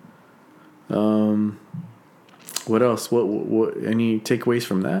 What else? What? Any takeaways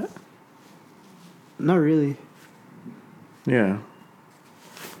from that? Not really. Yeah.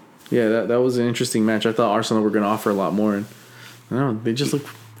 Yeah, that was an interesting match. I thought Arsenal were going to offer a lot more, and I don't know, they just look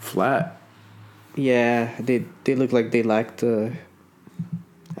flat. Yeah, they look like they lacked. I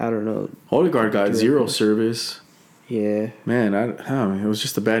don't know. Odegaard got zero service. Yeah. Man, it was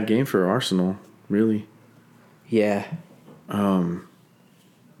just a bad game for Arsenal, really. Yeah.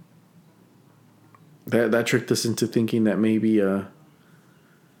 That tricked us into thinking that maybe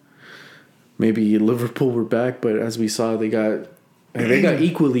Liverpool were back, but as we saw, they got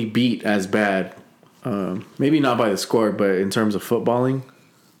equally beat as bad. Maybe not by the score, but in terms of footballing,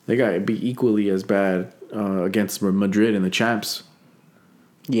 they got beat equally as bad against Madrid in the champs.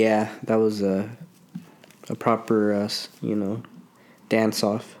 Yeah, that was a proper, dance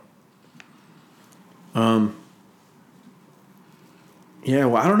off. Yeah,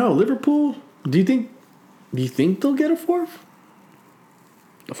 well, I don't know. Liverpool, do you think they'll get a fourth?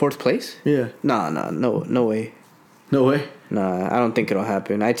 A fourth place? Yeah. No way. No way? Nah, I don't think it'll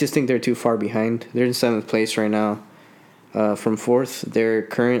happen. I just think they're too far behind. They're in 7th place right now. From 4th, they're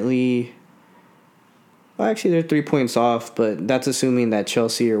currently... Well, actually, they're 3 points off, but that's assuming that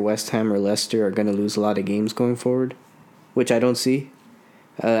Chelsea or West Ham or Leicester are going to lose a lot of games going forward, which I don't see.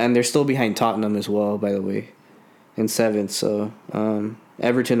 And they're still behind Tottenham as well, by the way, in 7th. So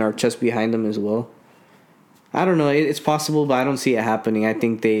Everton are just behind them as well. I don't know. It's possible, but I don't see it happening. I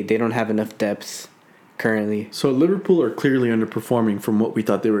think they don't have enough depth currently. So Liverpool are clearly underperforming from what we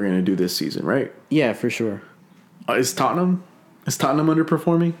thought they were going to do this season, right? Yeah, for sure. Is Tottenham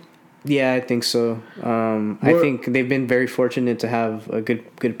underperforming? Yeah, I think so. I think they've been very fortunate to have a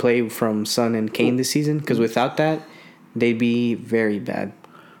good play from Son and Kane this season, because without that, they'd be very bad.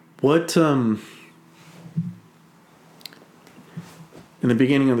 What in the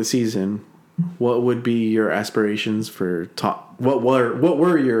beginning of the season, what would be your aspirations for What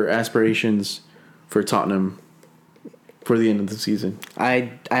were your aspirations for Tottenham for the end of the season?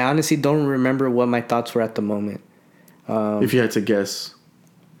 I honestly don't remember what my thoughts were at the moment. If you had to guess.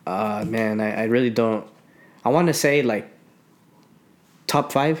 Man, I really don't. I want to say like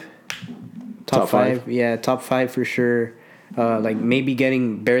top 5. Top 5? Yeah, top 5 for sure. Like maybe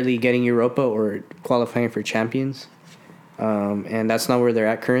barely getting Europa or qualifying for Champions. And that's not where they're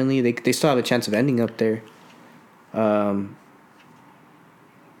at currently. They still have a chance of ending up there. And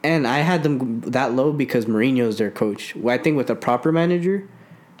I had them that low because Mourinho's their coach. I think with a proper manager,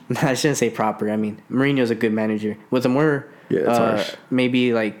 I shouldn't say proper. I mean, Mourinho's a good manager. With a more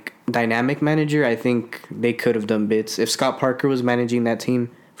maybe like dynamic manager, I think they could have done bits. If Scott Parker was managing that team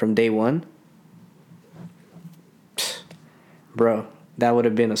from day one, bro, that would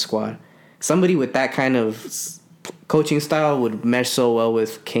have been a squad. Somebody with that kind of coaching style would mesh so well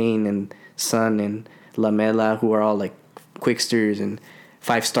with Kane and Son and Lamela, who are all like quicksters and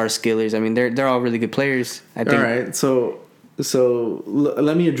 5-star skillers. I mean, they're all really good players. I think. All right, so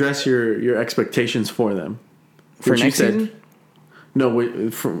let me address your expectations for them. For next season? No,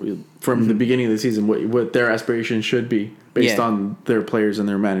 from the beginning of the season, what their aspirations should be based on their players and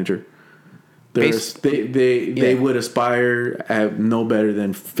their manager. They would aspire at no better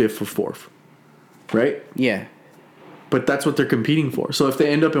than 5th or 4th, right? Yeah. But that's what they're competing for. So if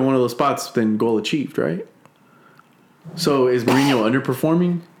they end up in one of those spots, then goal achieved, right? So is Mourinho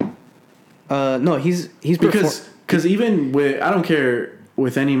underperforming? No, he's because even with, I don't care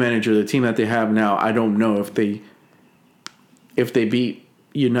with any manager, the team that they have now, I don't know if they beat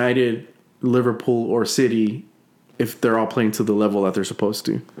United, Liverpool, or City, if they're all playing to the level that they're supposed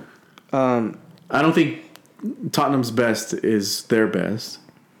to. I don't think Tottenham's best is their best.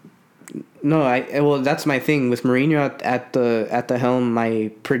 No, well, that's my thing with Mourinho at the helm.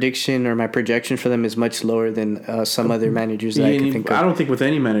 My prediction or my projection for them is much lower than some other managers that I can think of. I don't think with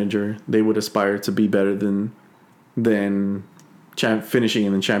any manager they would aspire to be better than finishing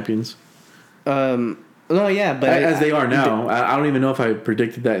in the Champions. No, yeah, but as they are now, I don't even know if I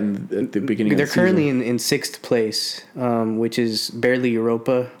predicted that at the beginning. They're currently in 6th place, which is barely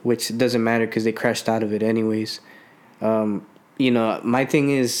Europa, which doesn't matter because they crashed out of it anyways. My thing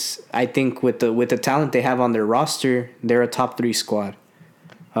is, I think with the talent they have on their roster, they're a top 3 squad.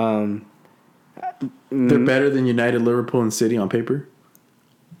 They're better than United, Liverpool, and City on paper.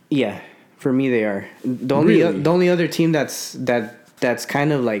 Yeah, for me they are. The only other team that's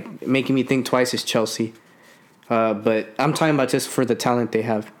kind of like making me think twice is Chelsea. But I'm talking about just for the talent they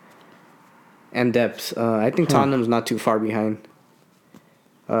have and depth. I think Tottenham's not too far behind.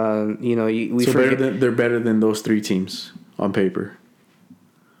 They're better than those 3 teams on paper.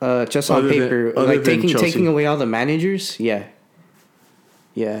 Just on paper, like taking away all the managers, yeah.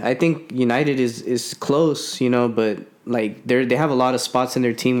 I think United is close, but like they have a lot of spots in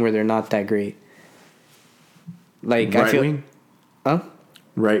their team where they're not that great. Like right wing? Huh?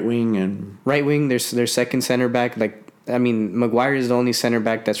 Right wing. Their second center back. Like, I mean, Maguire is the only center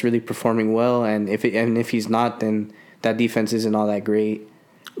back that's really performing well, and if he's not, then that defense isn't all that great.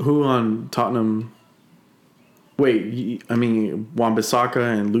 Who on Tottenham? Wait, I mean, Wan-Bissaka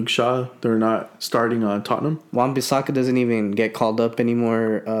and Luke Shaw, they're not starting on Tottenham? Wan-Bissaka doesn't even get called up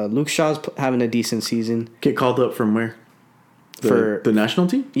anymore. Luke Shaw's having a decent season. Get called up from where? For the national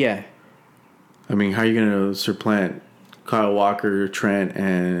team? Yeah. I mean, how are you going to supplant Kyle Walker, Trent,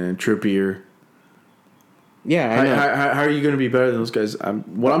 and Trippier? Yeah, I know. How are you going to be better than those guys?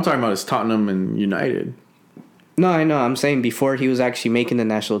 What I'm talking about is Tottenham and United. No, I know. I'm saying before he was actually making the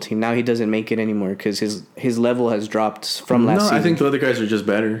national team. Now he doesn't make it anymore because his level has dropped from last season. I think the other guys are just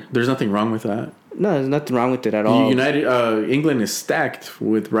better. There's nothing wrong with that. No, there's nothing wrong with it at all. England is stacked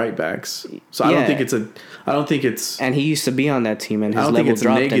with right backs, so I don't think it's. And he used to be on that team, and his level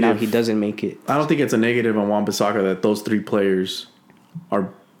dropped, and now he doesn't make it. I don't think it's a negative on Wan-Bissaka that those 3 players are.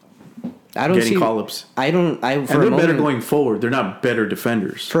 Getting call-ups. And they're better going forward. They're not better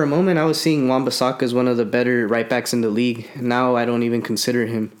defenders. For a moment, I was seeing Wan-Bissaka as one of the better right backs in the league. Now I don't even consider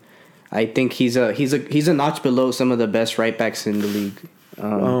him. I think he's a notch below some of the best right backs in the league.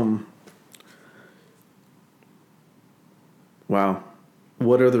 Wow.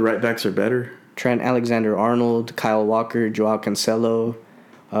 What other right backs are better? Trent Alexander-Arnold, Kyle Walker, Joao Cancelo.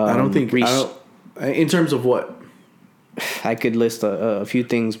 In terms of what? I could list a few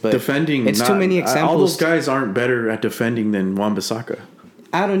things, but defending, it's too many examples. All those guys aren't better at defending than Wan-Bissaka.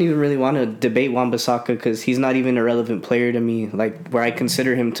 I don't even really want to debate Wan-Bissaka because he's not even a relevant player to me, like where I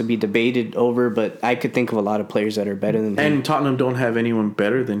consider him to be debated over, but I could think of a lot of players that are better than him. And Tottenham don't have anyone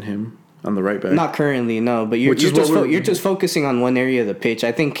better than him. on the right back. Not currently, no. But you're just focusing on one area of the pitch.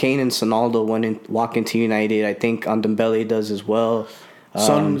 I think Kane and Sonaldo walk into United. I think Ndombele does as well.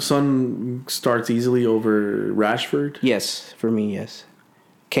 Son starts easily over Rashford. Yes, for me, yes.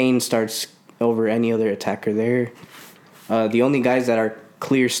 Kane starts over any other attacker there. The only guys that are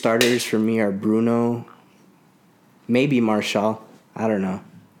clear starters for me are Bruno, maybe Martial. I don't know.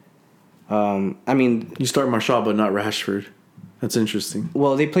 I mean, you start Martial, but not Rashford. That's interesting.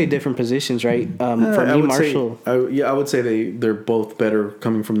 Well, they play different positions, right? For me, Martial. I would say they're both better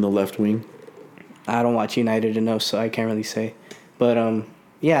coming from the left wing. I don't watch United enough, so I can't really say. But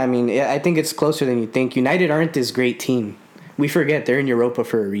yeah, I mean, I think it's closer than you think. United aren't this great team. We forget they're in Europa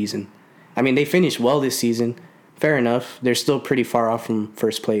for a reason. I mean, they finished well this season. Fair enough. They're still pretty far off from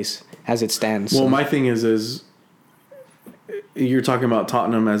first place as it stands. Well, my thing is you're talking about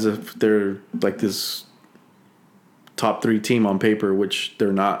Tottenham as if they're like this top 3 team on paper, which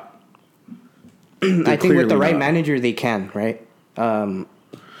they're not. I think with the right manager, they can, right?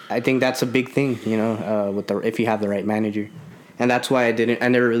 I think that's a big thing, you know, if you have the right manager. And that's why I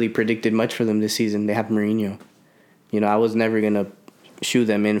never really predicted much for them this season. They have Mourinho. You know, I was never going to shoe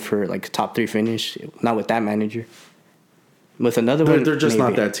them in for like a top 3 finish. Not with that manager. With another one, they're just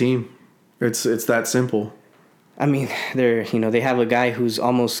not that team. It's that simple. I mean, they have a guy who's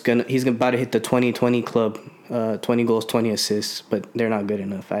he's about to hit the 20-20 club, 20 goals, 20 assists, but they're not good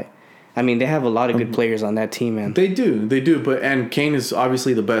enough. I mean, they have a lot of good players on that team, man. They do, and Kane is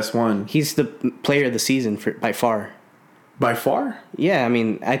obviously the best one. He's the player of the season by far. By far? Yeah, I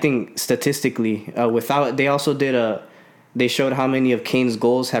mean, I think statistically, they showed how many of Kane's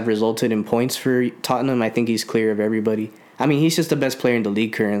goals have resulted in points for Tottenham. I think he's clear of everybody. I mean, he's just the best player in the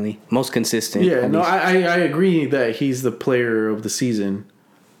league currently, most consistent. Yeah, no, I agree that he's the player of the season.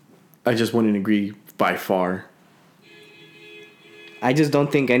 I just wouldn't agree by far. I just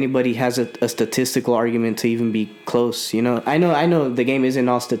don't think anybody has a statistical argument to even be close, you know? I know the game isn't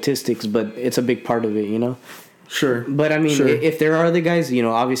all statistics, but it's a big part of it, you know? Sure. But, I mean, if there are other guys, you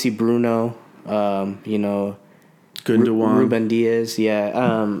know, obviously Bruno, you know... Gundogan. Ruben Diaz,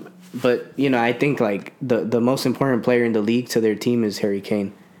 yeah. But, you know, I think, like, the most important player in the league to their team is Harry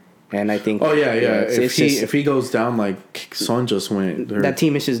Kane. And I think... Oh, yeah. If he goes down like Son just went... That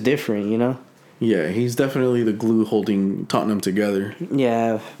team is just different, you know? Yeah, he's definitely the glue holding Tottenham together.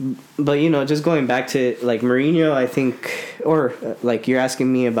 Yeah, but, you know, just going back to, like, Mourinho, I think... Or, like, you're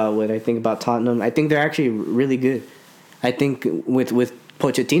asking me about what I think about Tottenham. I think they're actually really good. I think with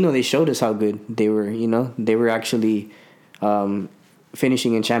Pochettino, they showed us how good they were, you know? They were actually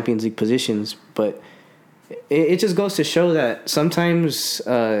finishing in Champions League positions. But it just goes to show that sometimes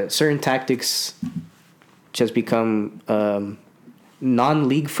certain tactics just become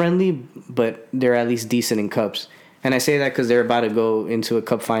non-league friendly, but they're at least decent in cups. And I say that because they're about to go into a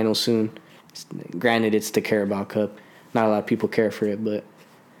cup final soon. Granted, it's the Carabao Cup. Not a lot of people care for it, but...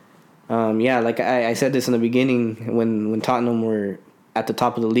 yeah, like I said this in the beginning when Tottenham were at the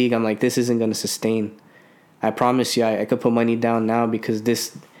top of the league, I'm like, this isn't going to sustain. I promise you, I could put money down now because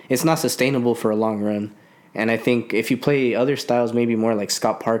it's not sustainable for a long run. And I think if you play other styles, maybe more like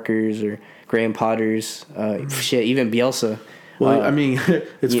Scott Parker's or Graham Potter's, even Bielsa. Well, I mean,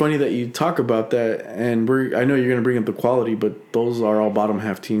 it's funny that you talk about that, and I know you're going to bring up the quality, but those are all bottom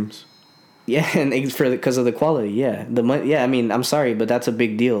half teams. Yeah, and because of the quality, yeah. I mean, I'm sorry, but that's a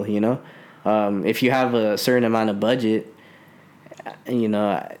big deal, you know? If you have a certain amount of budget, you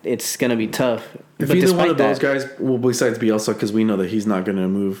know, it's going to be tough. If either one of those guys, well, besides Bielsa, because we know that he's not going to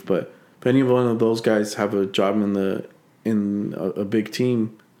move, but if any one of those guys have a job in a big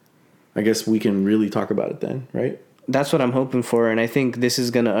team, I guess we can really talk about it then, right? That's what I'm hoping for, and I think this is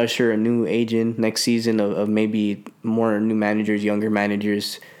going to usher a new age in next season of maybe more new managers, younger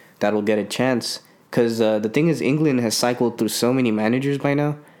managers that'll get a chance. Because the thing is, England has cycled through so many managers by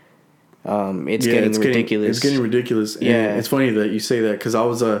now. It's getting ridiculous. It's getting ridiculous. And yeah, it's funny that you say that because I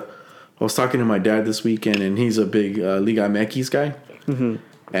was talking to my dad this weekend, and he's a big Liga MX guy,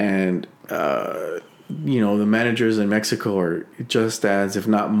 and you know, the managers in Mexico are just as, if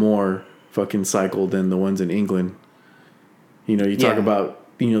not more, fucking cycled than the ones in England. You know, you talk about,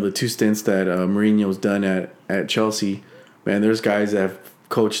 you know, the 2 stints that Mourinho's done at Chelsea. Man, there's guys that have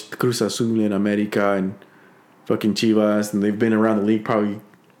coached Cruz Azul in America and fucking Chivas, and they've been around the league probably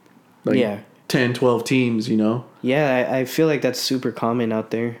like 10, 12 teams, you know? Yeah, I feel like that's super common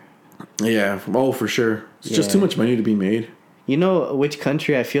out there. Yeah, for sure. It's just too much money to be made. You know which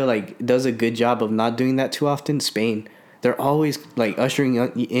country I feel like does a good job of not doing that too often? Spain. They're always like ushering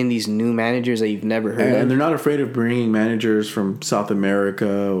in these new managers that you've never heard of. And they're not afraid of bringing managers from South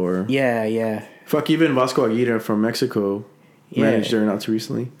America or... Yeah. Fuck, even Vasco Aguirre from Mexico managed there not too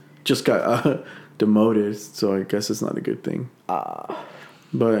recently. just got demoted, so I guess it's not a good thing.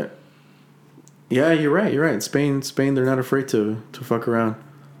 But yeah, you're right. You're right. Spain, they're not afraid to fuck around.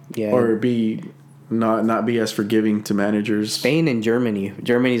 Yeah. Or be not be as forgiving to managers. Spain and Germany.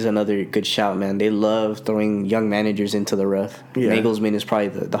 Germany's another good shout, man. They love throwing young managers into the rough. Yeah. Nagelsmann is probably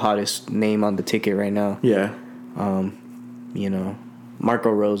the hottest name on the ticket right now. Yeah. You know,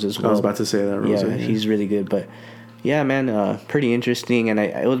 Marco Rose as well. I was about to say that. Rose, yeah, he's really good. But yeah, man, pretty interesting. And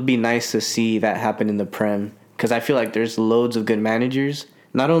it would be nice to see that happen in the Prem, because I feel like there's loads of good managers.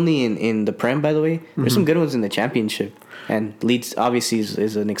 Not only in the Prem, by the way, there's some good ones in the Championship. And Leeds, obviously,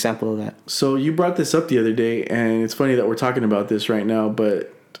 is an example of that. So you brought this up the other day, and it's funny that we're talking about this right now.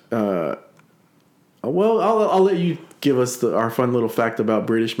 But, well, I'll let you give us our fun little fact about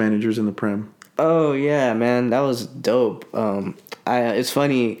British managers in the Prem. Oh, yeah, man. That was dope. It's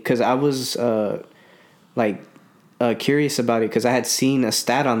funny because I was, curious about it because I had seen a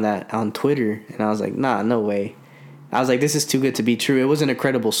stat on that on Twitter. And I was like, nah, no way. I was like, this is too good to be true. It wasn't a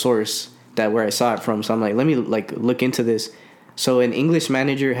credible source where I saw it from. So I'm like, let me look into this. So an English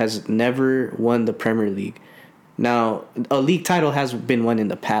manager has never won the Premier League. Now, a league title has been won in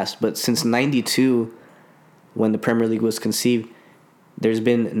the past, but since 92, when the Premier League was conceived, there's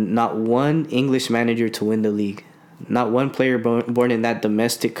been not one English manager to win the league. Not one player born in that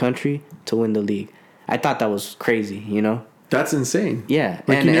domestic country to win the league. I thought that was crazy, you know? That's insane. Yeah.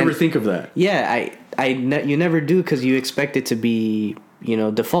 You never think of that. Yeah, you never do because you expect it to be, you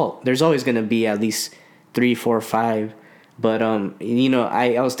know, default. There's always going to be at least 3, 4, 5. But, you know,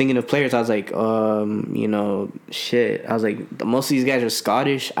 I was thinking of players. I was like, you know, shit. I was like, most of these guys are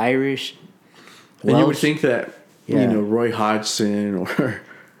Scottish, Irish, Welsh. And you would think that, you know, Roy Hodgson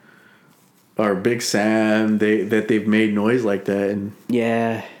or Big Sam, they've made noise like that. And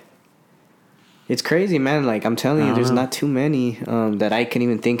yeah. It's crazy, man. Like, I'm telling you, there's not too many that I can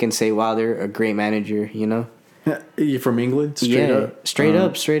even think and say, wow, they're a great manager, you know? You from England? Straight up.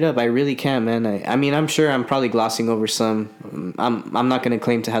 Straight up. I really can, man. I mean, I'm sure I'm probably glossing over some. I'm not going to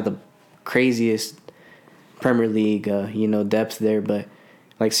claim to have the craziest Premier League, you know, depth there. But,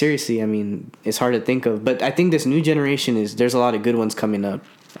 like, seriously, I mean, it's hard to think of. But I think this new generation there's a lot of good ones coming up.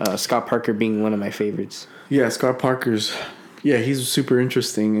 Scott Parker being one of my favorites. Yeah, Scott Parker's... Yeah, he's super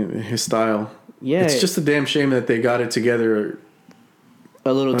interesting in his style. Yeah. It's just a damn shame that they got it together...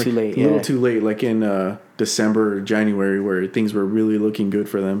 A little too late, yeah. A little too late, like in December or January, where things were really looking good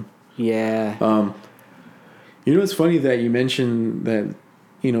for them. Yeah. You know, it's funny that you mentioned that,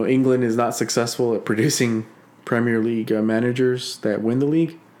 you know, England is not successful at producing Premier League managers that win the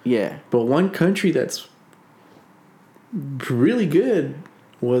league. Yeah. But one country that's really good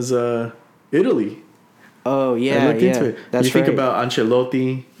was Italy. Oh, yeah, I looked into it. That's you think about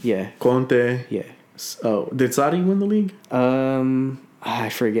Ancelotti, Conte. Yeah. Oh, did Sarri win the league? I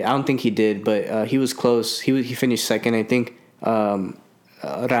forget. I don't think he did, but he was close. He finished second, I think.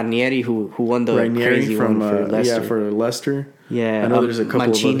 Ranieri, who won the crazy from, one for Leicester. Yeah, for Leicester. Yeah, I know there's a couple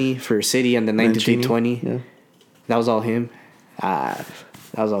Mancini of for City on the 93-20. Yeah. That was all him. That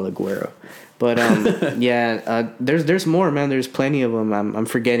was all Aguero. But there's more, man. There's plenty of them. I'm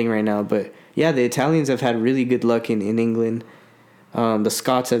forgetting right now, but yeah, the Italians have had really good luck in England. The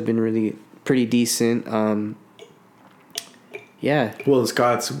Scots have been really pretty decent. Yeah. Well, the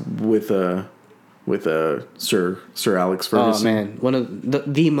Scots with Sir Alex Ferguson. Oh man, one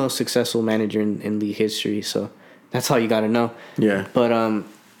of the most successful manager in league history. So that's all you got to know. Yeah. But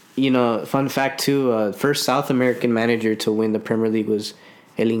you know, fun fact too. First South American manager to win the Premier League was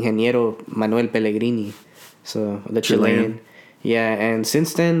El Ingeniero Manuel Pellegrini. So the Chilean. Yeah, and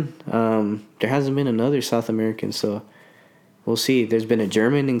since then, there hasn't been another South American. So we'll see. There's been a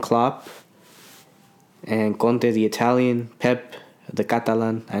German in Klopp. And Conte, the Italian, Pep, the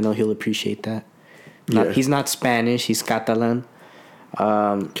Catalan. I know he'll appreciate that. He's not Spanish. He's Catalan.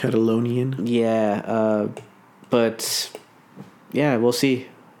 Catalonian. Yeah. But, yeah, we'll see.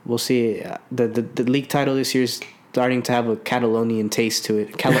 We'll see. The league title this year is starting to have a Catalonian taste to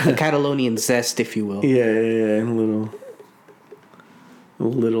it. A Catalonian zest, if you will. Yeah. And a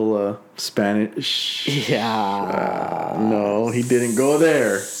little Spanish. Yeah. No, he didn't go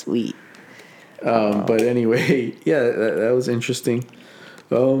there. Sweet. But anyway, yeah, that was interesting.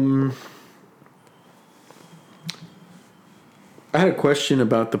 I had a question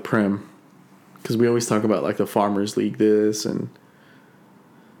about the Prem, because we always talk about like the Farmers League this and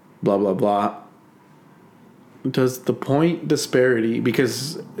blah blah blah. Does the point disparity,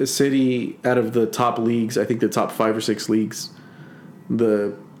 because City, out of the top leagues, I think the top 5 or 6 leagues,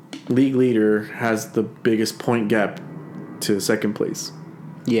 the league leader has the biggest point gap to second place.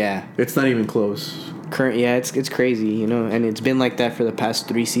 Yeah. It's not even close. It's crazy, you know, and it's been like that for the past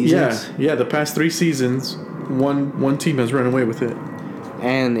 3 seasons. Yeah. The past 3 seasons, one team has run away with it.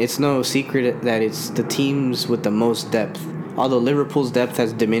 And it's no secret that it's the teams with the most depth. Although Liverpool's depth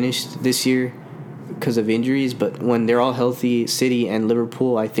has diminished this year because of injuries, but when they're all healthy, City and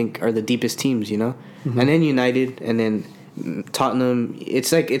Liverpool, I think, are the deepest teams, you know? Mm-hmm. And then United, and then Tottenham.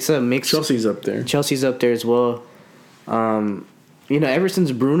 It's a mix. Chelsea's up there. Chelsea's up there as well. You know, ever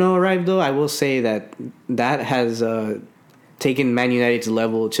since Bruno arrived, though, I will say that has taken Man United's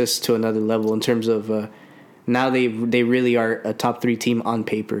level just to another level in terms of now they really are a top 3 team on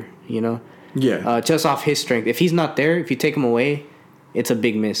paper, you know? Yeah. Just off his strength. If he's not there, if you take him away, it's a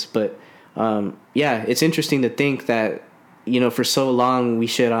big miss. But, it's interesting to think that, you know, for so long we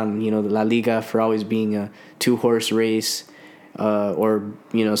shit on, you know, the La Liga for always being a 2-horse race. Or,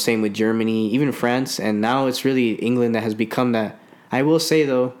 you know, same with Germany, even France. And now it's really England that has become that. I will say,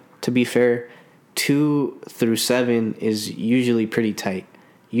 though, to be fair, 2 through 7 is usually pretty tight.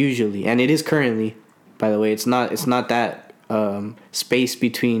 Usually. And it is currently, by the way. It's not that space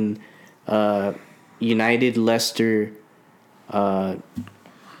between United, Leicester,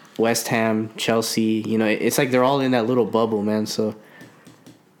 West Ham, Chelsea. You know, it's like they're all in that little bubble, man. So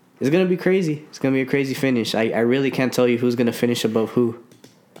it's going to be crazy. It's going to be a crazy finish. I really can't tell you who's going to finish above who.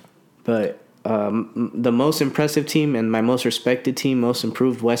 But the most impressive team and my most respected team, most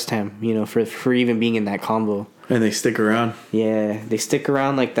improved, West Ham, you know, for even being in that combo. And they stick around. Yeah, they stick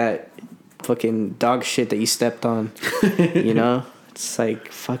around like that fucking dog shit that you stepped on, you know? It's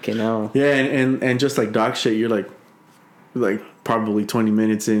like, fucking hell. Yeah, and just like dog shit, you're like probably 20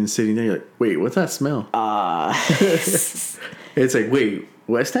 minutes in, sitting there, you're like, wait, what's that smell? It's like, wait,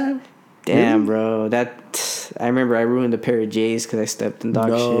 West Ham? Damn, bro. I remember I ruined a pair of J's because I stepped in dog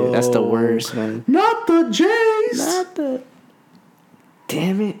shit. That's the worst, man. Not the J's!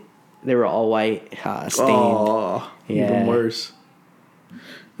 Damn it. They were all white. Stained. Oh, yeah. Even worse.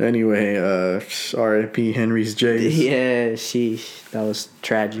 Anyway, R.I.P. Henry's J's. Yeah, sheesh. That was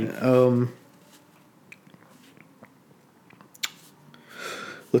tragic.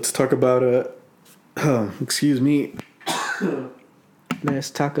 Let's talk about excuse me.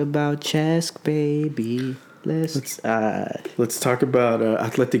 Let's talk about Chesk, baby. Let's talk about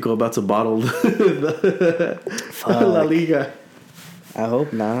Atletico about to bottle La Liga. I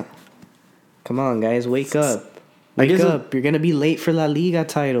hope not. Come on, guys, wake up. Wake up. You're going to be late for La Liga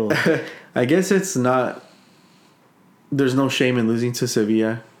title. I guess it's not... There's no shame in losing to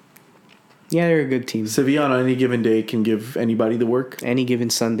Sevilla. Yeah, they're a good team. Sevilla on any given day can give anybody the work. Any given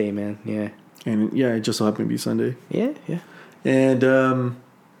Sunday, man. Yeah. And yeah, it just so happened to be Sunday. Yeah. And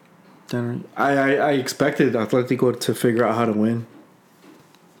I expected Atletico to figure out how to win.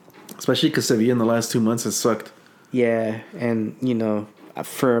 Especially because Sevilla in the last 2 months has sucked. Yeah, and, you know,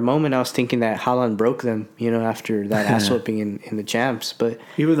 for a moment I was thinking that Haaland broke them, you know, after that ass whooping in the champs. But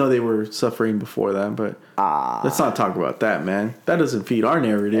even though they were suffering before that, but let's not talk about that, man. That doesn't feed our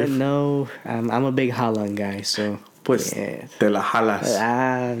narrative. No, I'm a big Haaland guy, so pues yeah. Te la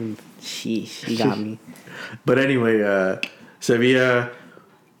jalas. Sheesh, you got me. But anyway, Sevilla's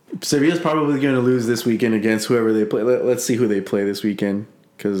probably going to lose this weekend against whoever they play. Let's see who they play this weekend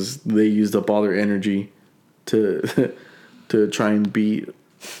because they used up all their energy to try and beat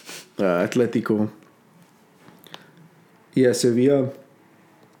Atletico. Yeah, Sevilla.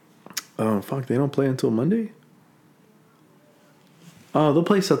 Oh, fuck. They don't play until Monday? Oh, they'll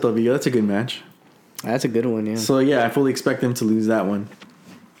play Celta Vigo. That's a good match. That's a good one, yeah. So, yeah, I fully expect them to lose that one.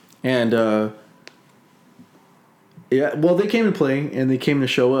 And, yeah, well, they came to play, and they came to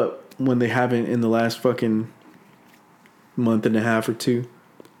show up when they haven't in the last fucking month and a half or two.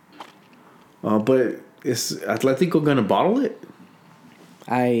 But is Atletico going to bottle it?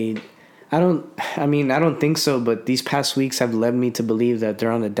 I don't think so, but these past weeks have led me to believe that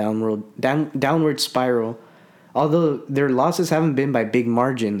they're on a downward spiral. Although their losses haven't been by big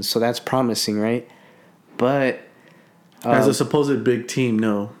margins, so that's promising, right? But as a supposed big team,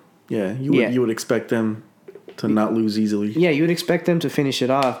 no. Yeah, you would expect them to not lose easily. Yeah, you would expect them to finish it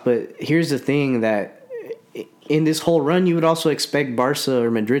off, but here's the thing that in this whole run, you would also expect Barca or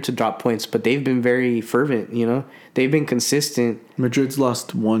Madrid to drop points, but they've been very fervent, you know? They've been consistent. Madrid's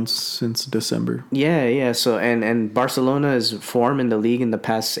lost once since December. Yeah. So and Barcelona's form in the league in the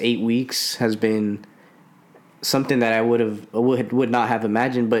past 8 weeks has been something that I would not have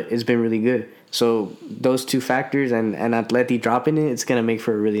imagined, but it's been really good. So those two factors and Atleti dropping it, it's gonna make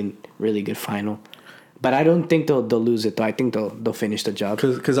for a really, really good final. But I don't think they'll lose it though. I think they'll finish the job.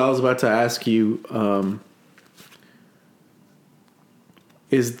 Because I was about to ask you,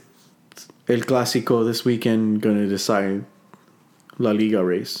 is El Clásico this weekend going to decide La Liga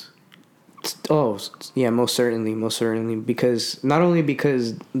race? Yeah, most certainly. Because not only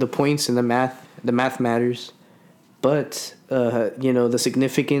because the points and the math matters, but the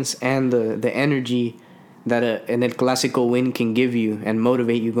significance and the energy that an El Clásico win can give you and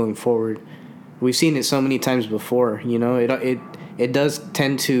motivate you going forward. We've seen it so many times before. It does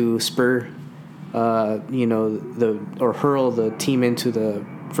tend to spur, or hurl the team into the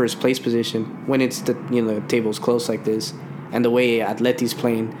first place position when it's the table's close like this, and the way Atleti's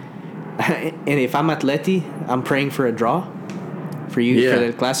playing. And if I'm Atleti, I'm praying for a draw for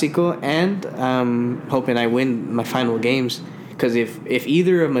the Clásico, and hoping I win my final games. Because if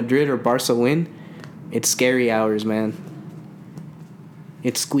either of Madrid or Barca win, it's scary hours, man.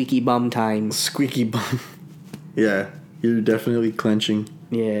 It's squeaky bum time. Squeaky bum. Yeah, you're definitely clenching.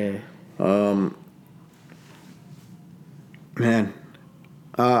 Yeah. Man,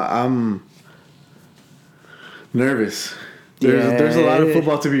 I'm nervous. There's a lot of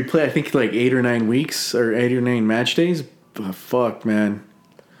football to be played. I think like 8 or 9 weeks or 8 or 9 match days. But fuck, man.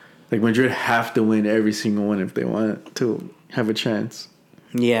 Like Madrid have to win every single one if they want to have a chance.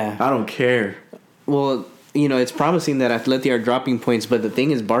 Yeah. I don't care. Well, it's promising that Atleti are dropping points, but the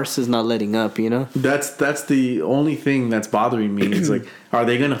thing is, Barca's not letting up. That's the only thing that's bothering me. It's like, are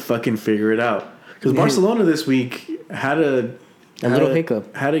they gonna fucking figure it out? Because Barcelona this week had a little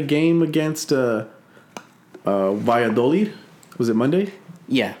hiccup. Had a game against Valladolid. Was it Monday?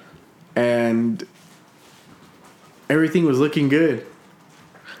 Yeah. And everything was looking good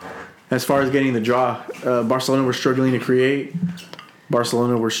as far as getting the draw. Barcelona were struggling to create.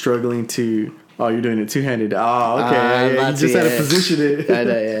 Barcelona were struggling to. Oh, you're doing it two-handed. Oh, okay. You just had to position it. I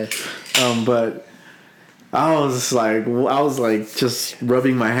know, yeah. But I was like just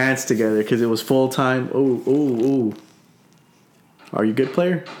rubbing my hands together because it was full time. Oh. Are you good,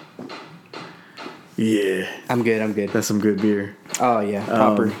 player? Yeah. I'm good. That's some good beer. Oh, yeah.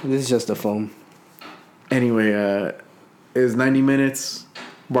 Proper. This is just a foam. Anyway, it was 90 minutes.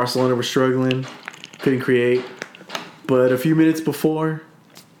 Barcelona were struggling. Couldn't create. But a few minutes before,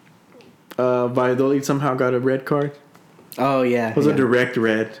 Valladolid somehow got a red card. Oh, yeah. It was a direct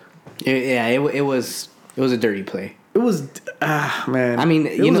red. It was a dirty play. It was, man. I mean,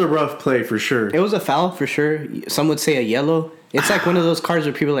 it was a rough play for sure. It was a foul for sure. Some would say a yellow. It's like one of those cards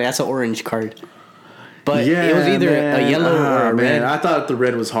where people are like, that's an orange card. But it was either a yellow or a red. I thought the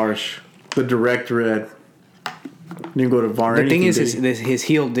red was harsh. The direct red. Didn't go to VAR. The thing is, his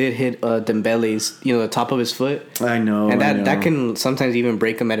heel did hit Dembele's, the top of his foot. I know. And that can sometimes even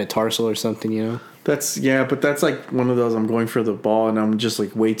break him at a tarsal or something, But that's like one of those I'm going for the ball and I'm just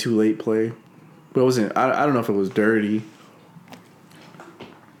like way too late play. But it wasn't. I don't know if it was dirty.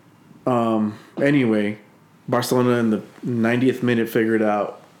 Anyway, Barcelona in the 90th minute figured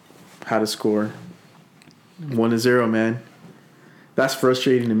out how to score. 1-0, man. That's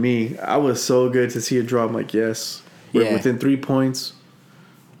frustrating to me. I was so good to see a draw. I'm like, yes, we're within 3 points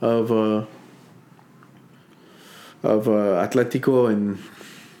of Atletico, and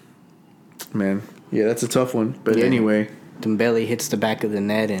man, yeah, that's a tough one. But anyway, Dembele hits the back of the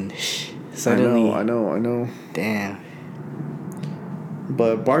net, and suddenly, I know. Damn.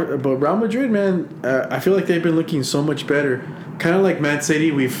 But Real Madrid, man, I feel like they've been looking so much better. Kind of like Man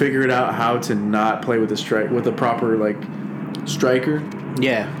City, we figured out how to not play with a proper striker.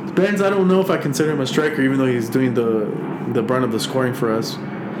 Yeah. Benz, I don't know if I consider him a striker, even though he's doing the brunt of the scoring for us.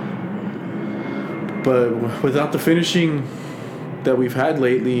 But without the finishing that we've had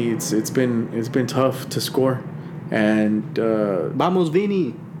lately, it's been tough to score. And Vamos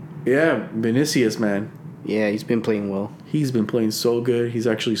Vini. Yeah, Vinicius, man. Yeah, he's been playing well. He's been playing so good. He's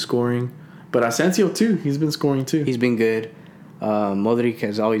actually scoring. But Asensio too. He's been scoring too. He's been good. Modric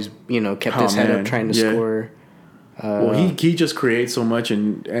has always, kept his head up trying to score. Well, he just creates so much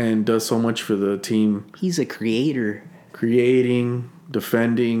and does so much for the team. He's a creator. Creating,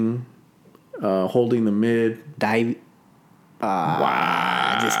 defending, holding the mid. Dive.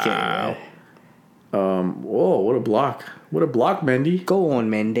 Wow. Just kidding, man. Whoa, what a block. What a block, Mendy. Go on,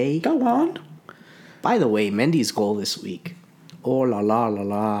 Mendy. Go on. By the way, Mendy's goal this week. Oh, la, la, la,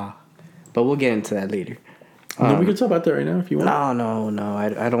 la. But we'll get into that later. No, we can talk about that right now if you want. No.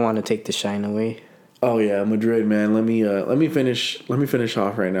 I don't want to take the shine away. Oh yeah, Madrid, man. Let me finish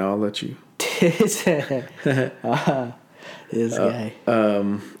off right now. I'll let you. This guy.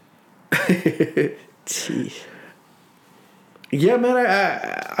 Yeah, man.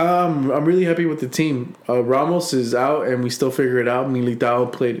 I'm really happy with the team. Ramos is out, and we still figure it out.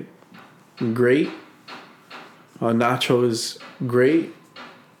 Militao played great. Nacho is great.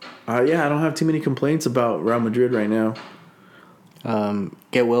 I don't have too many complaints about Real Madrid right now.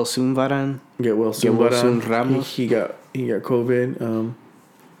 Get well soon, Varane. Get well soon, Ramos. He got COVID.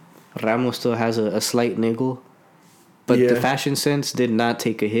 Ramos still has a slight niggle. But the fashion sense did not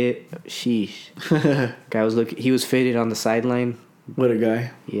take a hit. Sheesh. Guy was he was faded on the sideline. What a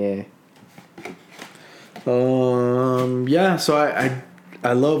guy. Yeah. Yeah, so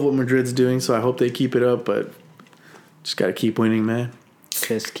I love what Madrid's doing, so I hope they keep it up, but just gotta keep winning, man.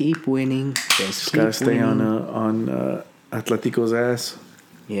 Just keep winning. Just gotta stay on Atletico's ass.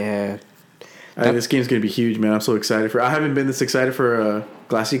 Yeah. This game's gonna be huge, man. I'm so excited I haven't been this excited for a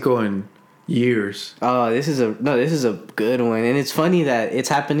Clásico in years. Oh, this is a good one, and it's funny that it's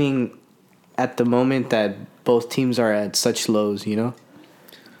happening at the moment that both teams are at such lows. You know.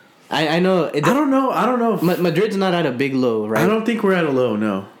 I know. I don't know. Madrid's not at a big low, right? I don't think we're at a low.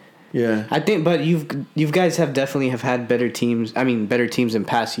 No. Yeah. I think, but you guys have definitely had better teams. I mean, better teams in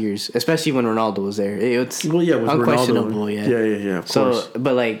past years, especially when Ronaldo was there. It's with unquestionable. Ronaldo. Yeah. Of course.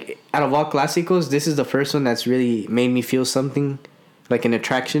 But like out of all Clásicos, this is the first one that's really made me feel something, like an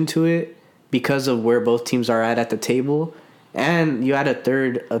attraction to it, because of where both teams are at the table, and you add a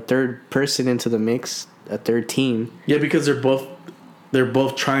third person into the mix, a third team. Yeah, because they're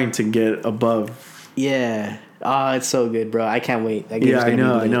both trying to get above. Yeah. Oh, it's so good, bro. I can't wait. Yeah, I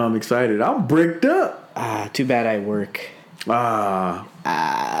know. I'm excited. I'm bricked up. Too bad I work.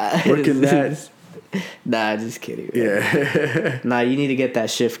 Working that. Nah, just kidding. Yeah. Nah, you need to get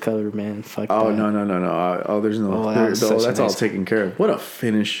that shift cover, man. Fuck that. No. There's no. That's all taken care of. What a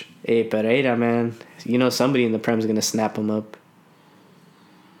finish. Hey, Pereira, man. You know somebody in the Prem's going to snap him up.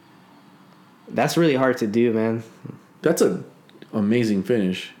 That's really hard to do, man. That's an amazing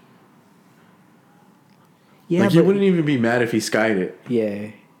finish. Yeah, you wouldn't even be mad if he skied it. Yeah.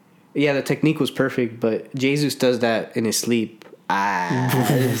 Yeah, the technique was perfect, but Jesus does that in his sleep.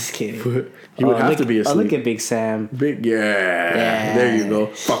 Just kidding. He would have to be asleep. Look at Big Sam. Yeah. There you go.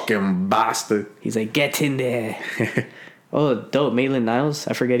 Fucking bastard. He's like, get in there. Oh, dope. Maitland-Niles?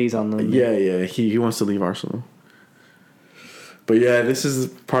 I forget he's on loan. Yeah. He wants to leave Arsenal. But yeah, this is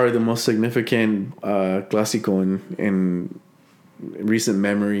probably the most significant Clásico in recent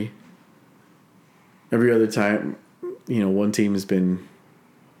memory. Every other time, one team has been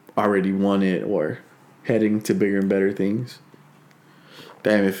already won it or heading to bigger and better things.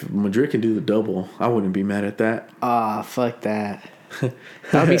 Damn, if Madrid can do the double, I wouldn't be mad at that. Fuck that.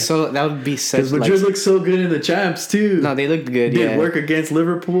 That would be such. Because Madrid looks so good in the champs too. No, they looked good. Did work against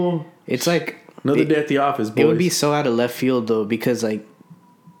Liverpool. It's like another day at the office, boys. It would be so out of left field though, because like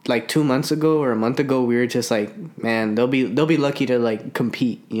 2 months ago or a month ago, we were just like, man, they'll be lucky to like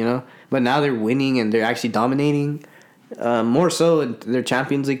compete, But now they're winning and they're actually dominating. More so, their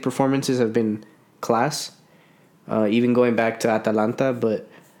Champions League performances have been class. Even going back to Atalanta, but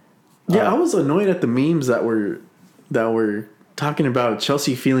I was annoyed at the memes that were talking about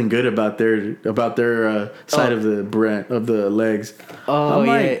Chelsea feeling good about their side of the legs. Oh,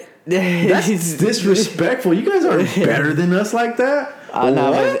 I'm that's disrespectful. You guys aren't better than us like that.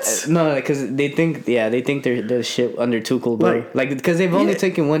 No, because they think they're the shit under Tuchel, bro. Because they've only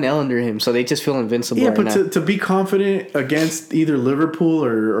taken one L under him, so they just feel invincible. Yeah, but to be confident against either Liverpool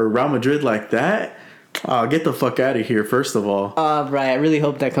or Real Madrid like that, get the fuck out of here. First of all, right. I really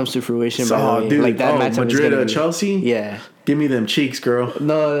hope that comes to fruition. Dude, like that matchup Madrid Chelsea. Yeah, give me them cheeks, girl.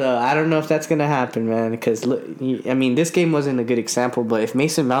 No, I don't know if that's gonna happen, man. Because this game wasn't a good example, but if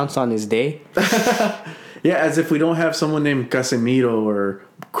Mason Mount's on his day. Yeah, as if we don't have someone named Casemiro or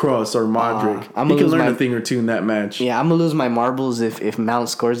Kroos or Modric. He can learn a thing or two in that match. Yeah, I'm going to lose my marbles if Mount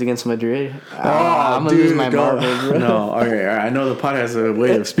scores against Madrid. I'm going to lose my marbles, bro. No, okay. I know the pod has a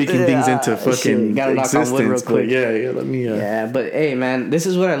way of speaking things into fucking gotta knock on wood real quick. Yeah, let me... Yeah, but hey, man, this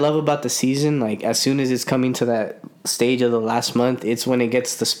is what I love about the season. Like, as soon as it's coming to that stage of the last month, it's when it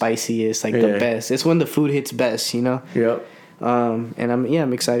gets the spiciest, the best. It's when the food hits best, Yep. And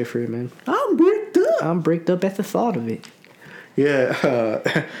I'm excited for it, man. I'm bricked up at the thought of it.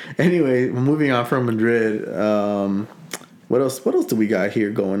 Yeah. Anyway, moving on from Madrid. What else do we got here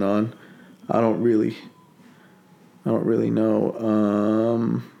going on? I don't really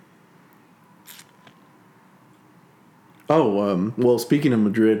know. Well, speaking of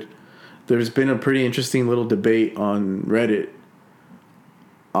Madrid, there's been a pretty interesting little debate on Reddit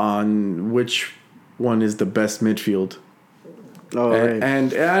on which one is the best midfield. Right.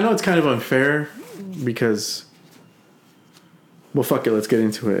 And I know it's kind of unfair because, well, fuck it, let's get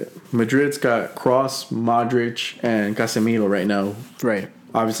into it. Madrid's got Kroos, Modric, and Casemiro right now. Right.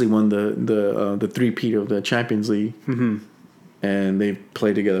 Obviously won the three-peat of the Champions League. Mm-hmm. And they've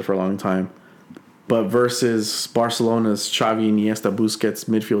played together for a long time. But versus Barcelona's Xavi, Iniesta, Busquets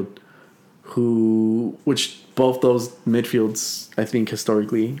midfield, which both those midfields, I think,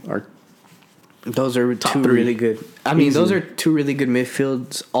 historically are Those are Top two three. really good. I mean, Easy. those are two really good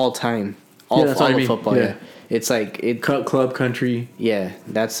midfields all time. All, that's all what I of mean. football. Yeah. Yeah. It's like it. Club country. Yeah,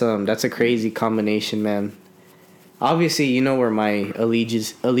 that's a crazy combination, man. Obviously, you know where my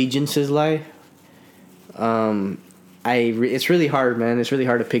allegiances lie. It's really hard, man. It's really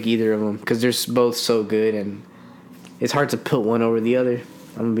hard to pick either of them because they're both so good, and it's hard to put one over the other.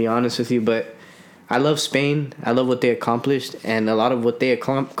 I'm gonna be honest with you, but I love Spain. I love what they accomplished, and a lot of what they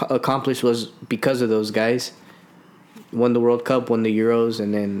accomplished was because of those guys. Won the World Cup, won the Euros,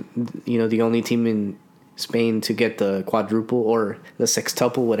 and then the only team in Spain to get the quadruple or the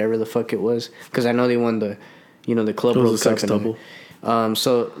sextuple, whatever the fuck it was, because I know they won the Club World Cup. Sextuple.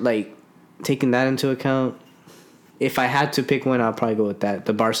 So like taking that into account, if I had to pick one, I'd probably go with that,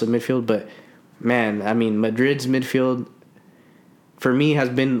 the Barca midfield. But man, I mean, Madrid's midfield for me has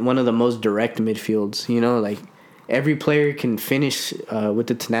been one of the most direct midfields. Like every player can finish with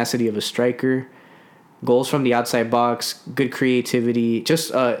the tenacity of a striker, goals from the outside box, good creativity.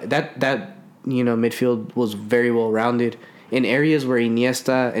 Just that midfield was very well rounded in areas where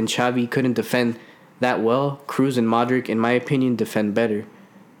Iniesta and Xavi couldn't defend that well. Cruz and Modric, in my opinion, defend better,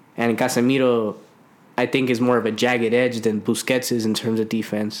 and Casemiro, I think, is more of a jagged edge than Busquets is in terms of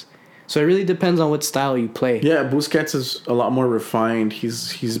defense. So it really depends on what style you play. Yeah, Busquets is a lot more refined.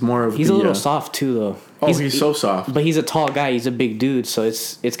 He's more of. He's a little soft too, though. He's so soft. But he's a tall guy. He's a big dude, so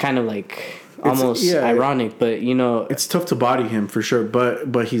it's kind of like almost ironic. But it's tough to body him for sure.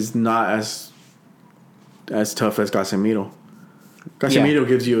 But he's not as tough as Casemiro. Casemiro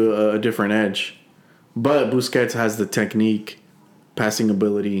gives you a different edge, but Busquets has the technique, passing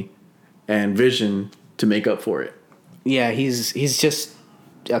ability, and vision to make up for it. Yeah, he's just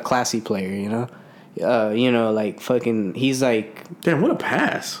a classy player, like fucking. He's like, damn, what a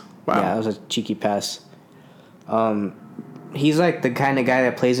pass! Wow, yeah, that was a cheeky pass. He's like the kind of guy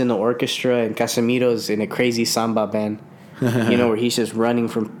that plays in the orchestra, and Casemiro's in a crazy samba band. Where he's just running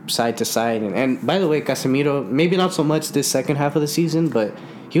from side to side. And by the way, Casemiro, maybe not so much this second half of the season, but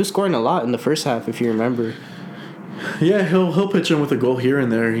he was scoring a lot in the first half, if you remember. Yeah, he'll pitch in with a goal here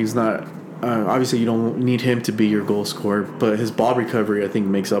and there. He's not obviously you don't need him to be your goal scorer, but his ball recovery I think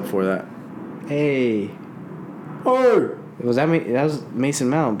makes up for that. Hey, that was Mason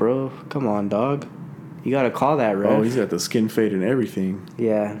Mount, bro. Come on, dog. You gotta call that, right? Oh, he's got the skin fade and everything.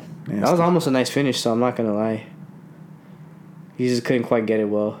 Yeah, Nasty. That was almost a nice finish. So I'm not gonna lie. He just couldn't quite get it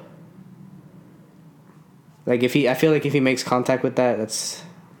well. Like I feel like if he makes contact with that, that's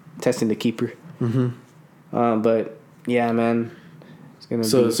testing the keeper. Mm-hmm. But yeah, man, it's gonna.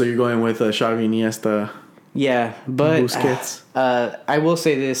 So you're going with Xavi, Iniesta. Yeah, but Busquets. I will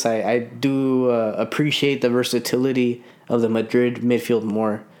say this: I do appreciate the versatility of the Madrid midfield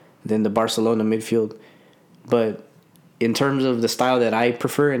more than the Barcelona midfield. But in terms of the style that I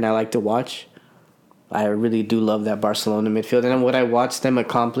prefer and I like to watch, I really do love that Barcelona midfield. And what I watched them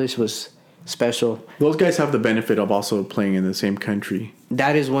accomplish was special. Those guys have the benefit of also playing in the same country.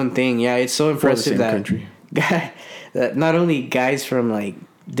 That is one thing. Yeah, it's so impressive country. that not only guys from like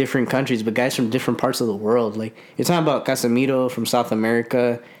different countries, but guys from different parts of the world. Like it's not about Casemiro from South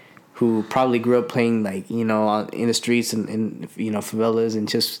America, who probably grew up playing like in the streets and favelas and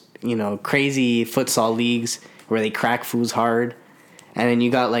just crazy futsal leagues where they crack fools hard. And then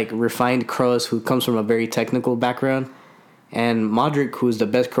you got like refined Kroos, who comes from a very technical background, and Modric, who's the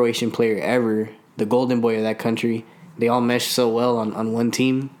best Croatian player ever, the golden boy of that country. They all mesh so well on one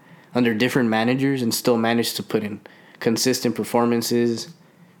team under different managers and still managed to put in consistent performances.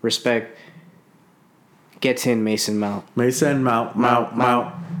 Respect. Gets in Mason Mount. Mason Mount.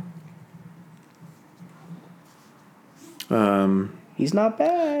 He's not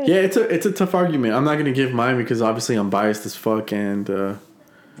bad. Yeah, it's a tough argument. I'm not gonna give mine because obviously I'm biased as fuck. And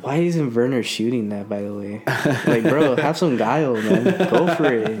why isn't Werner shooting that? By the way, like, bro, have some guile, man. Go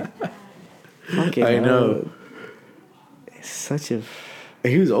for it. Fucking I know. It's such a.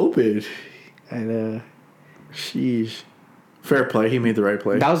 He was open. I know. Sheesh. Fair play. He made the right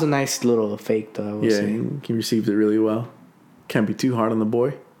play. That was a nice little fake, though. I will say. He received it really well. Can't be too hard on the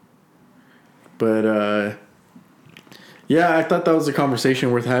boy. But yeah, I thought that was a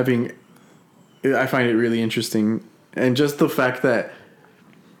conversation worth having. I find it really interesting, and just the fact that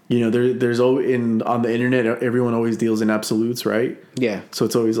there's on the internet, everyone always deals in absolutes, right? Yeah. So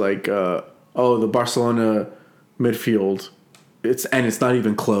it's always like, the Barcelona midfield, it's not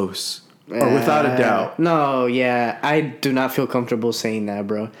even close, or without a doubt. No, yeah, I do not feel comfortable saying that,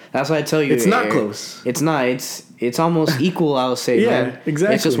 bro. That's why I tell you, it's not close. It's not. It's almost equal. I'll say, yeah, man.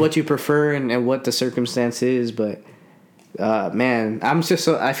 Exactly. It's just what you prefer and what the circumstance is, but. Man, I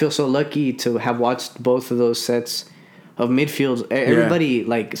feel so lucky to have watched both of those sets of midfields. Everybody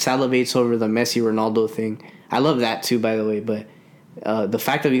like salivates over the Messi Ronaldo thing. I love that too, by the way. But the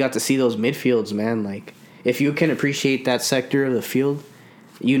fact that we got to see those midfields, man, like if you can appreciate that sector of the field,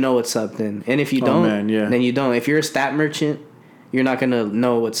 you know what's up then. And if you don't, then you don't. If you're a stat merchant, you're not gonna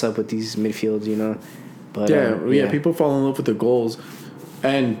know what's up with these midfields, you know. But people fall in love with the goals,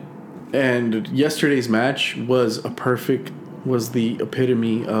 and yesterday's match was the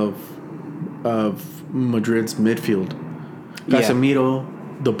epitome of Madrid's midfield. Casemiro,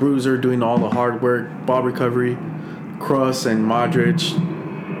 the bruiser, doing all the hard work, ball recovery, Kroos and Modric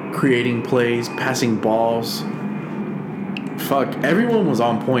creating plays, passing balls. Fuck, everyone was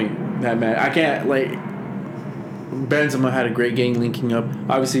on point that match. I can't Benzema had a great game linking up.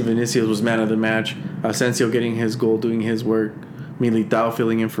 Obviously, Vinicius was man of the match. Asensio getting his goal, doing his work. Militao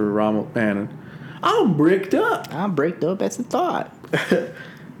filling in for Ramos. Man, I'm bricked up. That's the thought.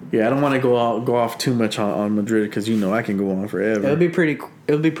 Yeah, I don't want to go off too much on Madrid because I can go on forever. It'll be pretty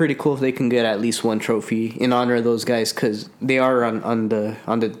cool if they can get at least one trophy in honor of those guys because they are on the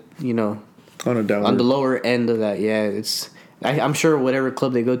lower end of that. Yeah, I'm sure whatever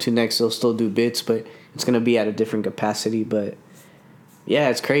club they go to next, they'll still do bits, but it's gonna be at a different capacity. But yeah,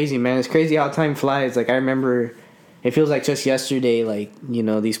 it's crazy, man. It's crazy how time flies. Like I remember, it feels like just yesterday. Like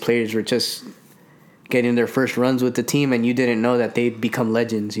these players were just getting their first runs with the team, and you didn't know that they'd become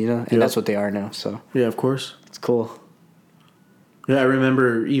legends, and that's what they are now. So yeah, of course, it's cool. Yeah, I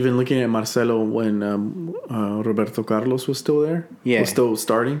remember even looking at Marcelo when Roberto Carlos was still there. Yeah, was still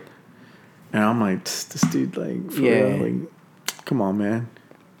starting, and I'm like, this dude, like, for real, like, come on, man,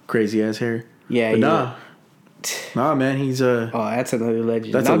 crazy ass hair. Yeah, but nah, man, he's that's another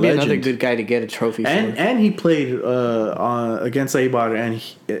legend. That'll be another good guy to get a trophy for. And he played against Eibar, and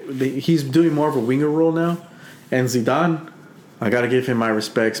he's doing more of a winger role now. And Zidane, I gotta give him my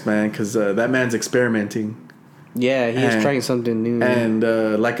respects, man, because that man's experimenting. Yeah, he's trying something new. And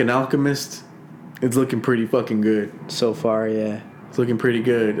like an alchemist, it's looking pretty fucking good so far. Yeah, it's looking pretty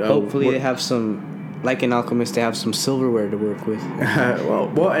good. Hopefully, they have some. Like an alchemist, they have some silverware to work with.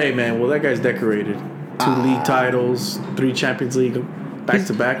 well, hey, man. Well, that guy's decorated. 2 league titles, 3 Champions League back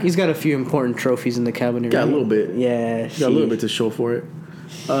to back. He's got a few important trophies in the cabinet. Got a little bit. Yeah. Got a little bit to show for it.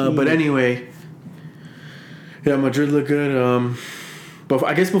 But anyway, yeah, Madrid look good. But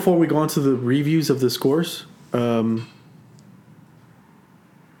I guess before we go on to the reviews of the scores,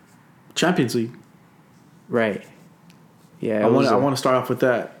 Champions League. Right. Yeah. I want to start off with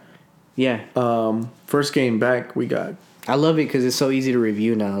that. Yeah. First game back, we got. I love it because it's so easy to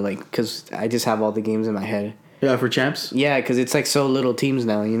review now. Like, because I just have all the games in my head. Yeah, for champs. Yeah, because it's like so little teams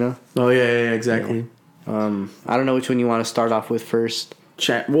now. Oh yeah, exactly. Yeah. I don't know which one you want to start off with first.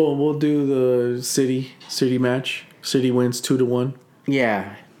 We'll do the City match. City wins 2-1.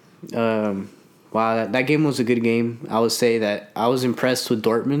 Yeah. Wow, that game was a good game. I would say that I was impressed with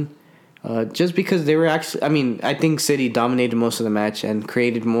Dortmund. Just because they were actually, I think City dominated most of the match and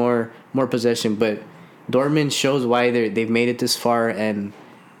created more possession, but Dortmund shows why they've made it this far. And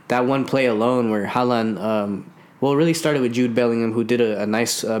that one play alone where Haaland, it really started with Jude Bellingham, who did a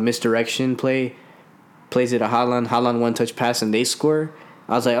nice misdirection plays it to Haaland one-touch pass, and they score.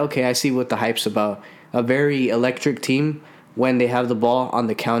 I was like, okay, I see what the hype's about. A very electric team when they have the ball on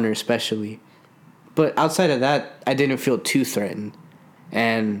the counter especially. But outside of that, I didn't feel too threatened.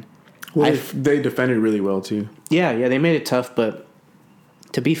 And they defended really well too. Yeah, they made it tough, but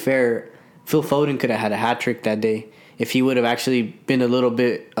to be fair, Phil Foden could have had a hat trick that day if he would have actually been a little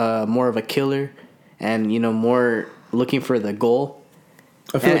bit more of a killer and more looking for the goal.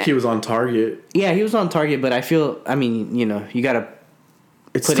 I feel like he was on target. Yeah, he was on target, but I feel you gotta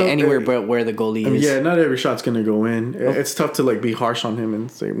put it anywhere but where the goalie is. Yeah, not every shot's gonna go in. It's tough to be harsh on him and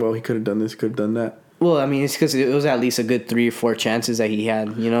say, well, he could have done this, could have done that. Well, it's because it was at least a good 3 or 4 chances that he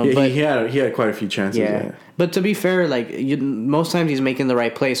had, Yeah, but he had quite a few chances. Yeah. But to be fair, most times he's making the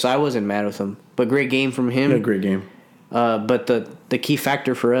right play, so I wasn't mad with him. But great game from him. Yeah, great game. But the key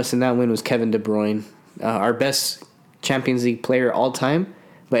factor for us in that win was Kevin De Bruyne, our best Champions League player all time.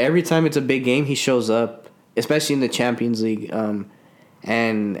 But every time it's a big game, he shows up, especially in the Champions League.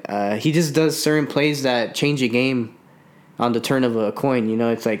 And he just does certain plays that change a game on the turn of a coin.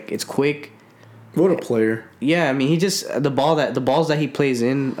 It's quick. What a player! Yeah, he just the balls that he plays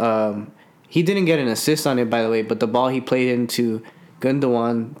in. He didn't get an assist on it, by the way, but the ball he played into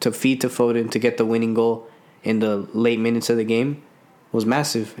Gundogan to feed to Foden to get the winning goal in the late minutes of the game was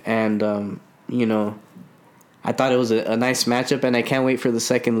massive. And I thought it was a nice matchup, and I can't wait for the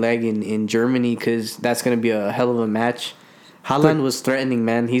second leg in Germany because that's gonna be a hell of a match. Haaland was threatening,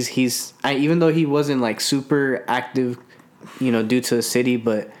 man. He's even though he wasn't super active, due to the City,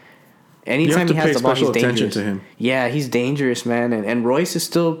 but Anytime he has the ball, he's dangerous. To him. Yeah, he's dangerous, man. And Royce is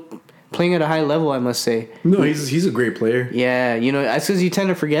still playing at a high level, I must say. No, he's a great player. Yeah, that's because you tend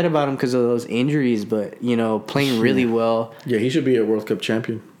to forget about him because of those injuries, but, playing really well. Yeah, he should be a World Cup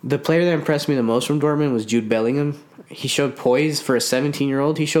champion. The player that impressed me the most from Dortmund was Jude Bellingham. He showed poise for a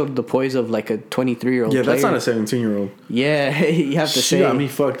 17-year-old. He showed the poise of like a 23-year-old player. Yeah, that's not a 17-year-old. Yeah, you have to say. You got me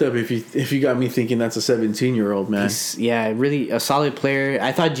fucked up if you got me thinking that's a 17-year-old, man. Really a solid player.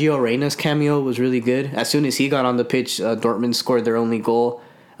 I thought Gio Reyna's cameo was really good. As soon as he got on the pitch, Dortmund scored their only goal.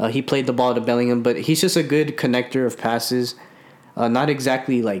 He played the ball to Bellingham, but he's just a good connector of passes. Not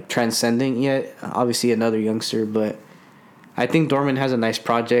exactly like transcendent yet. Obviously another youngster, but I think Dortmund has a nice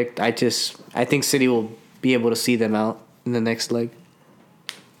project. I think City will be able to see them out in the next leg.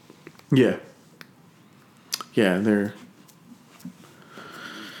 Yeah. Yeah, they're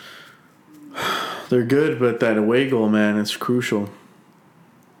good, but that away goal, man, it's crucial.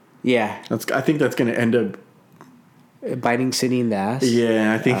 Yeah. I think that's going to end up biting City in the ass.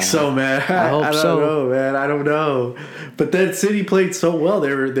 Yeah, I think so, man. I hope I don't know, man. I don't know. But that City played so well.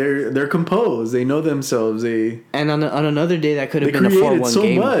 They're composed. They know themselves. And on another day that could have been a 4-1 game. They created so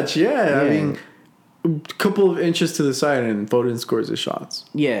much. Yeah, I mean, a couple of inches to the side and Foden scores his shots.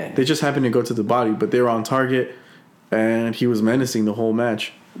 Yeah. They just happened to go to the body, but they were on target and he was menacing the whole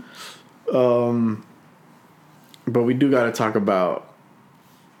match. But we do got to talk about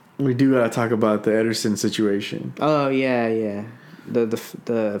the Ederson situation. Oh yeah.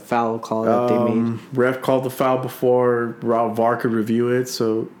 The foul call that they made. Ref called the foul before VAR could review it,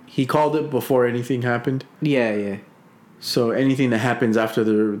 so he called it before anything happened. Yeah. So anything that happens after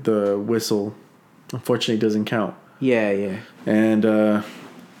the whistle, unfortunately, doesn't count. Yeah. And I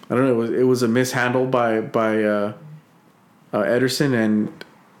don't know. It was a mishandle by Ederson,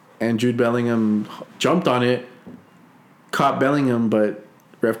 and Jude Bellingham jumped on it, caught Bellingham, but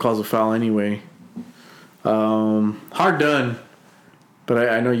ref calls a foul anyway. Hard done, but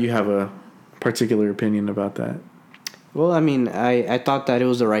I know you have a particular opinion about that. Well, I mean, I thought that it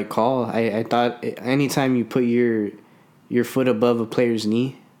was the right call. I thought anytime you put your foot above a player's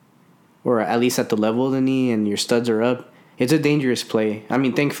knee, or at least at the level of the knee, and your studs are up, it's a dangerous play. I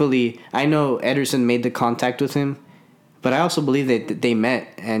mean, thankfully, I know Ederson made the contact with him, but I also believe that they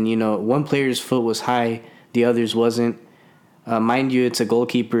met. And, one player's foot was high, the other's wasn't. Mind you, it's a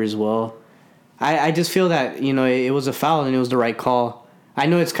goalkeeper as well. I just feel that, it was a foul and it was the right call. I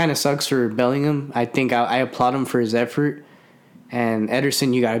know it's kind of sucks for Bellingham. I think I applaud him for his effort. And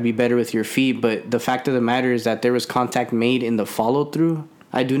Ederson, you got to be better with your feet. But the fact of the matter is that there was contact made in the follow-through.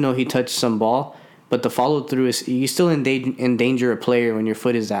 I do know he touched some ball, but the follow-through is, you still endanger a player when your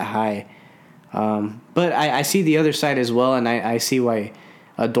foot is that high. But I see the other side as well, and I see why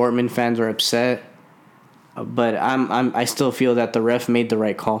Dortmund fans are upset. But I still feel that the ref made the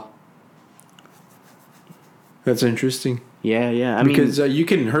right call. That's interesting. Yeah. Because you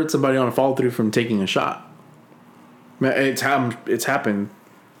can hurt somebody on a follow through from taking a shot. It's happened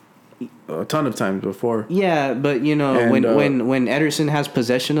a ton of times before. Yeah, but when Ederson has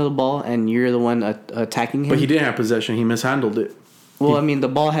possession of the ball and you're the one attacking him. But he didn't have possession. He mishandled it. Well, the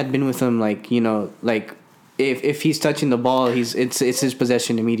ball had been with him. If he's touching the ball, it's his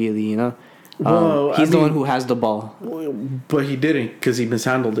possession immediately. Well, he's the one who has the ball. But he didn't because he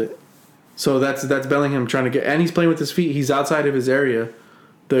mishandled it. So that's Bellingham trying to get, and he's playing with his feet. He's outside of his area.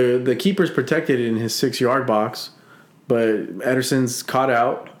 The keeper's protected in his 6-yard box, but Ederson's caught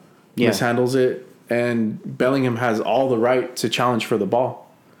out, mishandles it, and Bellingham has all the right to challenge for the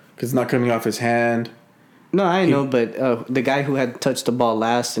ball because it's not coming off his hand. No, I know, but the guy who had touched the ball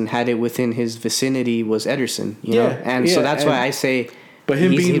last and had it within his vicinity was Ederson. So that's why I say. But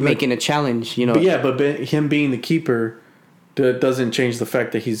he's making a challenge, But him being the keeper doesn't change the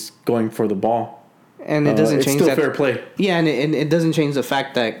fact that he's going for the ball. And it doesn't change it's still fair play. Yeah, and it doesn't change the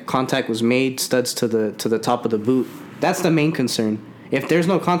fact that contact was made, studs to the top of the boot. That's the main concern. If there's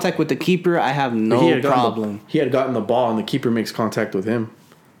no contact with the keeper, I have no problem. He had gotten the ball, and the keeper makes contact with him.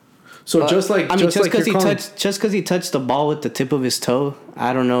 So just because he touched the ball with the tip of his toe,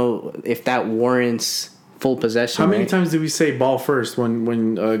 I don't know if that warrants full possession. How many times do we say ball first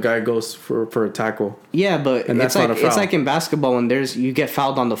when a guy goes for a tackle? Yeah, but it's like in basketball when you get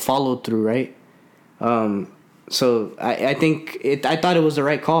fouled on the follow through, right? So I think I thought it was the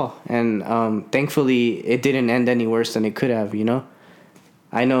right call, and thankfully it didn't end any worse than it could have.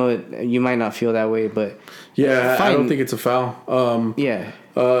 I know you might not feel that way, but yeah, I don't think it's a foul.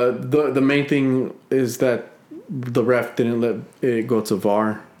 The main thing is that the ref didn't let it go to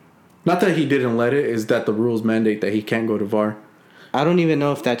VAR. Not that he didn't let it, is that the rules mandate that he can't go to VAR. I don't even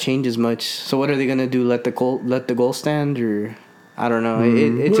know if that changes much. So what are they gonna do? Let the goal stand, or I don't know.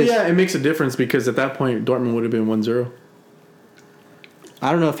 It makes a difference because at that point Dortmund would have been 1-0.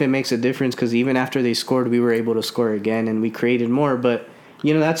 I don't know if it makes a difference because even after they scored, we were able to score again and we created more. But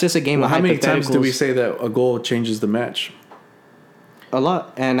that's just a game of hypotheticals. How many times do we say that a goal changes the match? A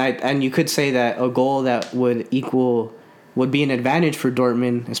lot, and you could say that a goal that would be an advantage for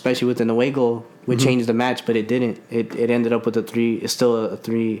Dortmund, especially with an away goal, would change the match, but it didn't. It ended up with it's still a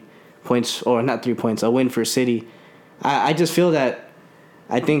 3 points, or not 3 points, a win for City. I just feel that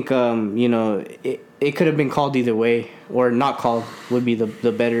I think it could have been called either way, or not called would be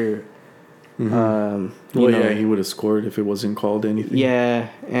the better. He would have scored if it wasn't called anything. Yeah,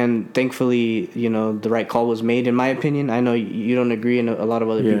 and thankfully, the right call was made, in my opinion. I know you don't agree, and a lot of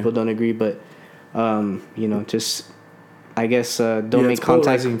other people don't agree, but just I guess don't make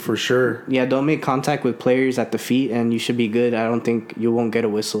contact for sure. Yeah, don't make contact with players at the feet, and you should be good. I don't think you won't get a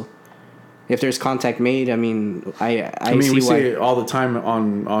whistle. If there's contact made, I mean, we see it all the time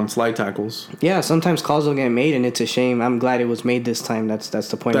on slide tackles. Yeah, sometimes calls will get made, and it's a shame. I'm glad it was made this time. That's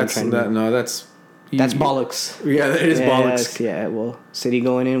the point I'm trying to make. No, that's bollocks. Yeah, that is bollocks. Yeah, well, City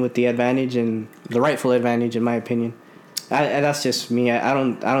going in with the advantage and the rightful advantage, in my opinion. That's just me. I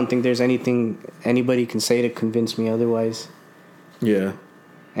don't think there's anything anybody can say to convince me otherwise. Yeah,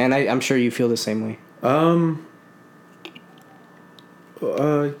 and I'm sure you feel the same way.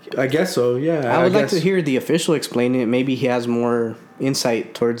 I guess so. Yeah, I would like to hear the official explain it. Maybe he has more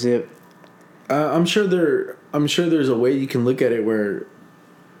insight towards it. I'm sure there's a way you can look at it where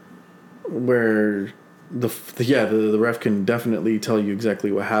the ref can definitely tell you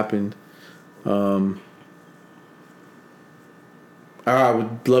exactly what happened. I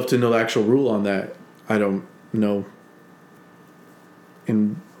would love to know the actual rule on that. I don't know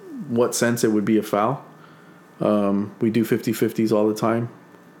in what sense it would be a foul. We do 50-50s all the time.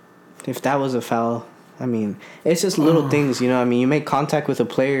 If that was a foul, I mean, it's just little things, I mean, you make contact with a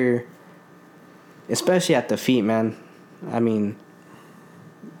player, especially at the feet, man. I mean,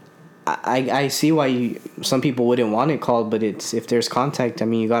 I see why some people wouldn't want it called, but if there's contact, I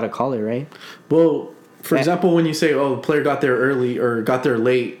mean, you got to call it, right? Well, for example, when you say, the player got there early or got there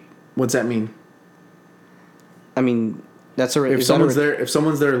late, what's that mean? I mean, if someone's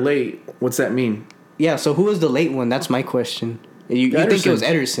there late, what's that mean? Yeah, so who was the late one? That's my question. You think it was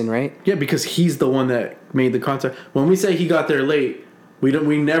Ederson, right? Yeah, because he's the one that made the contact. When we say he got there late, we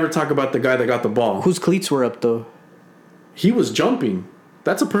never talk about the guy that got the ball. Whose cleats were up though? He was jumping.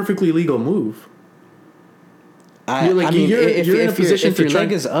 That's a perfectly legal move. If your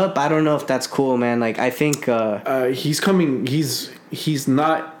leg is up, I don't know if that's cool, man. Like I think he's coming. He's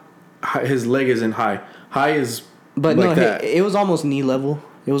not. His leg isn't high. High is. But like no, it was almost knee level.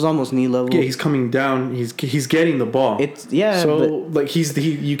 It was almost knee level. Yeah, he's coming down. He's getting the ball. You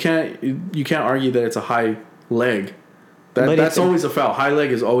can't argue that it's a high leg. That's always a foul. High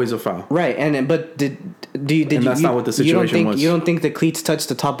leg is always a foul. Right, that's not what the situation was. You don't think the cleats touched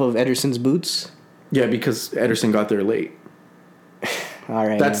the top of Ederson's boots? Yeah, because Ederson got there late. All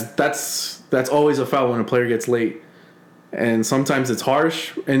right. That's always a foul when a player gets late, and sometimes it's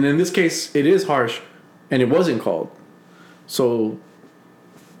harsh. And in this case, it is harsh, and it wasn't called. So.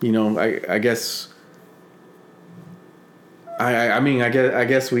 I guess. I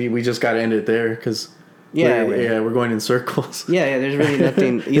guess we just got to end it there because. We're going in circles. Yeah. There's really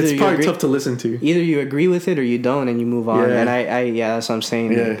nothing. It's probably tough to listen to. Either you agree with it or you don't, and you move on. Yeah. And that's what I'm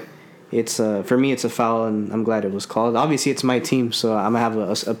saying. Yeah. It's for me, it's a foul, and I'm glad it was called. Obviously, it's my team, so I'm gonna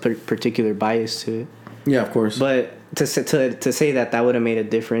have a particular bias to it. Yeah, of course. But to say that would have made a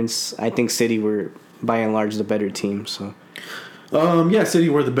difference, I think City were by and large the better team. So. City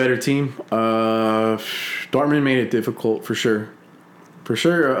were the better team. Dortmund made it difficult for sure. For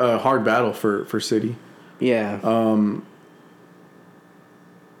sure, a hard battle for City. Yeah.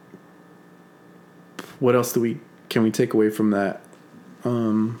 What else can we take away from that?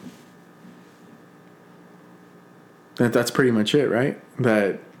 That's pretty much it, right?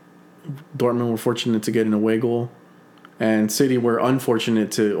 That Dortmund were fortunate to get an away goal, and City were unfortunate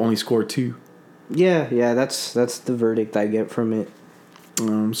to only score 2. Yeah, that's the verdict I get from it.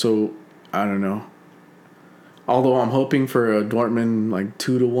 So I don't know. Although I'm hoping for a Dortmund like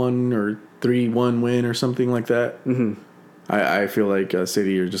 2-1 or 3-1 win or something like that. Mm-hmm. I feel like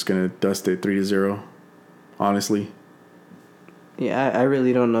City are just gonna dust it 3-0. Honestly. Yeah, I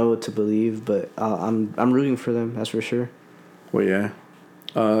really don't know what to believe, but I'm rooting for them. That's for sure. Well, yeah.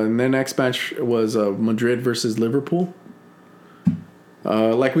 And then next match was Madrid versus Liverpool.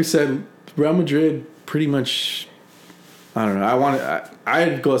 Like we said, Real Madrid pretty much. I don't know.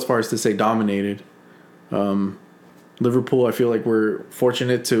 I'd go as far as to say dominated. Liverpool, I feel like we're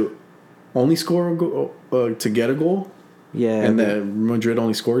fortunate to only score a goal, to get a goal. Yeah. And that Madrid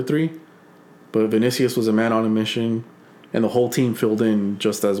only scored 3. But Vinicius was a man on a mission, and the whole team filled in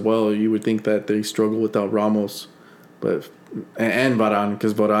just as well. You would think that they struggle without Ramos, and Varane,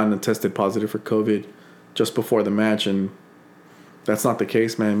 because Varane tested positive for COVID just before the match, and that's not the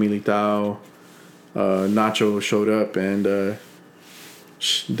case, man. Militao, Nacho showed up and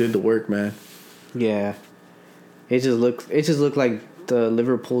did the work, man. Yeah. It just looked like the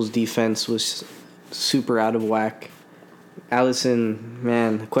Liverpool's defense was super out of whack. Alisson,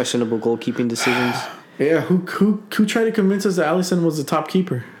 man, questionable goalkeeping decisions. Yeah, who tried to convince us that Alisson was the top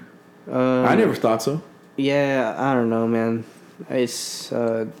keeper? I never thought so. Yeah, I don't know, man. It's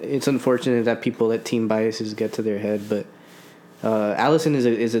unfortunate that people let team biases get to their head, but Alisson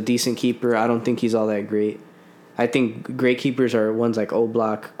is a decent keeper. I don't think he's all that great. I think great keepers are ones like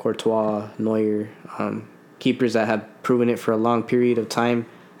Oblak, Courtois, Neuer, keepers that have proven it for a long period of time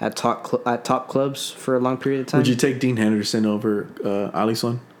at top clubs for a long period of time. Would you take Dean Henderson over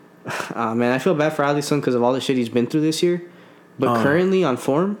Alisson? Man, I feel bad for Alisson because of all the shit he's been through this year. But currently on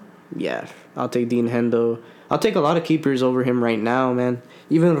form, yeah, I'll take Dean Hendo. I'll take a lot of keepers over him right now, man.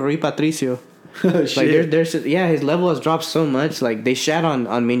 Even Rui Patricio. Like there's his level has dropped so much. Like they shat on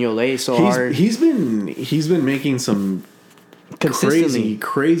Mignolet so hard. He's been making some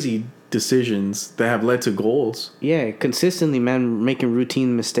crazy decisions that have led to goals. Yeah, consistently, man, making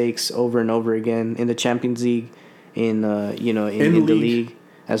routine mistakes over and over again in the Champions League, in the league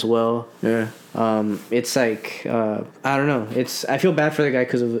as well. Yeah. It's like I don't know. I feel bad for the guy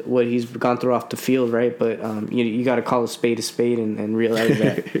because of what he's gone through off the field, right? But you got to call a spade and realize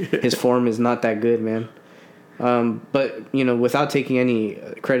that his form is not that good, man. But without taking any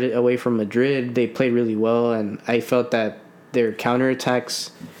credit away from Madrid, they played really well, and I felt that their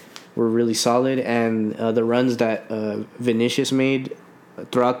counterattacks were really solid, and the runs that Vinicius made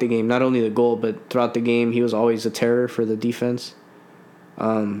throughout the game, not only the goal but throughout the game, he was always a terror for the defense.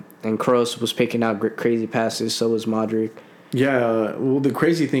 And Kroos was picking out crazy passes. So was Modric. Yeah, well, the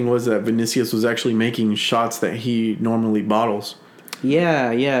crazy thing was that Vinicius was actually making shots that he normally bottles.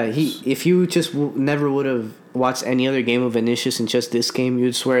 Yeah. If you just never would have watched any other game of Vinicius and just this game,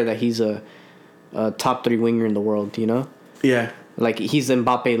 you'd swear that he's a top 3 winger in the world. Yeah. Like he's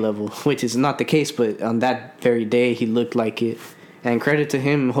Mbappe level, which is not the case, but on that very day he looked like it. And credit to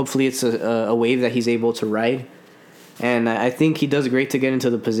him. Hopefully it's a wave that he's able to ride. And I think he does great to get into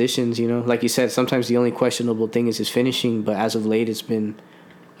the positions, Like you said, sometimes the only questionable thing is his finishing, but as of late it's been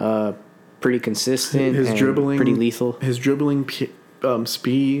pretty consistent. His dribbling, pretty lethal. His dribbling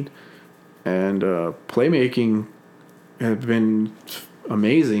speed and playmaking have been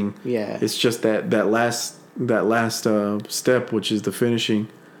amazing. Yeah. It's just that last step, which is the finishing.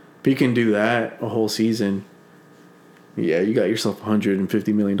 If he can do that a whole season, yeah, you got yourself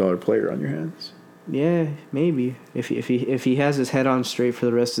 $150 million player on your hands. Yeah, maybe if he has his head on straight for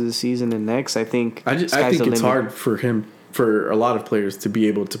the rest of the season and next, I think it's hard for a lot of players to be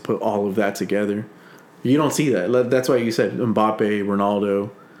able to put all of that together. You don't see that. That's why you said Mbappe, Ronaldo.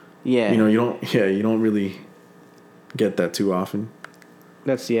 Yeah, you don't really get that too often.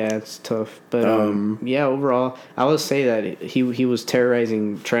 It's tough. But overall, I would say that he was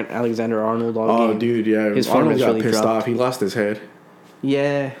terrorizing Trent Alexander-Arnold all game. Oh, dude, yeah. His form Arnold got really pissed dropped. off. He lost his head.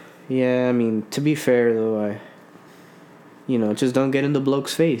 Yeah, I mean, to be fair though, just don't get in the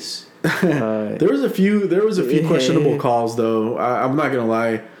bloke's face. There was a few questionable calls though. I'm not gonna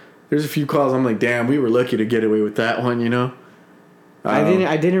lie. There's a few calls I'm like, damn, we were lucky to get away with that one,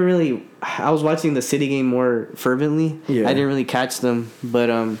 I didn't really. I was watching the City game more fervently. Yeah. I didn't really catch them, but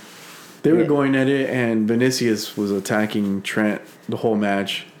they were going at it, and Vinicius was attacking Trent the whole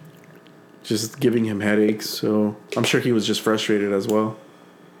match, just giving him headaches. So I'm sure he was just frustrated as well.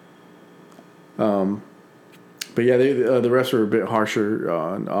 But yeah, the refs were a bit harsher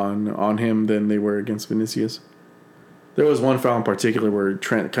on him than they were against Vinicius. There was one foul in particular where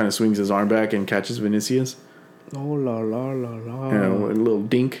Trent kind of swings his arm back and catches Vinicius. Oh la la la la! Yeah, a little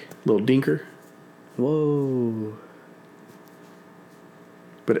dinker. Whoa!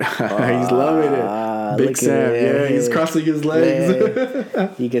 But he's loving it. Big Sam, yeah, he's crossing his legs.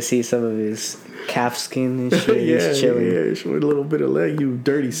 Yeah. You can see some of his calf skin and shit. Yeah, he's chilling. Yeah, showing a little bit of leg, you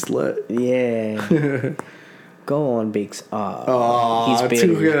dirty slut. Yeah. Go on, Biggs. He's bitter.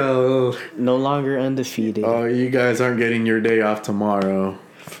 Tuchel. No longer undefeated. Oh, you guys aren't getting your day off tomorrow.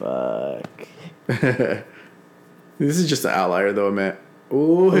 Fuck. This is just an outlier, though, man.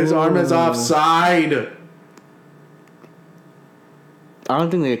 Oh, his arm is offside. I don't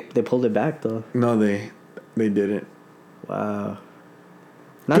think they pulled it back though. No, they didn't. Wow.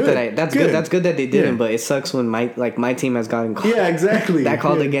 That's good that they didn't, but it sucks when my team has gotten called. Yeah, exactly. that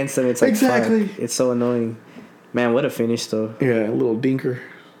called against them. It's like exactly. Fuck. It's so annoying. Man, what a finish, though. Yeah, a little dinker.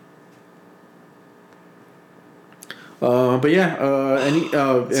 But yeah,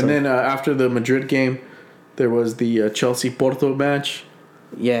 and then after the Madrid game, there was the Chelsea-Porto match.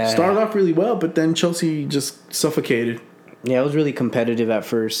 Yeah. Started off really well, but then Chelsea just suffocated. Yeah, it was really competitive at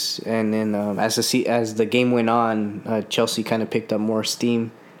first, and then as the game went on, Chelsea kind of picked up more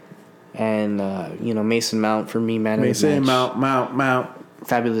steam, and Mason Mount for me, man. Mason Mount.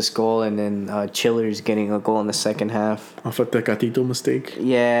 Fabulous goal, and then Chillers getting a goal in the second half. Off a Tecatito mistake.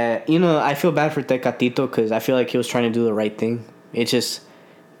 Yeah, I feel bad for Tecatito because I feel like he was trying to do the right thing. It's just,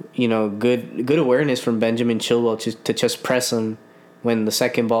 good awareness from Benjamin Chilwell to just press him when the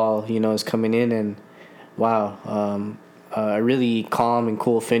second ball, is coming in, and wow, a really calm and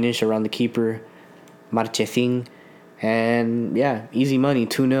cool finish around the keeper, Marchesin. And yeah, easy money,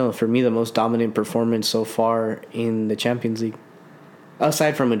 2-0. For me, the most dominant performance so far in the Champions League.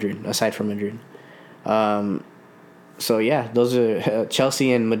 Aside from Madrid. So yeah, those are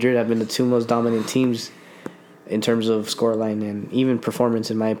Chelsea and Madrid have been the two most dominant teams in terms of scoreline and even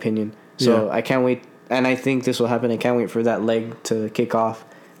performance, in my opinion. So yeah. I can't wait, and I think this will happen. I can't wait for that leg to kick off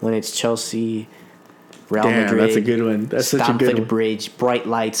when it's Chelsea, Real Madrid. That's a good one. That's such a good Stamford one. Bridge, bright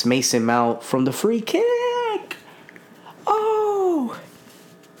lights, Mason Mount from the free kick.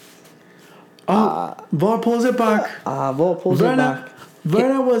 VAR pulls it back. VAR pulls it back.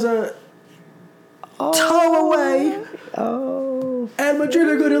 Werner was a toe away. And Madrid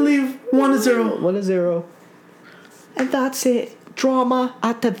are going to leave 1-0. 1-0. And that's it. Drama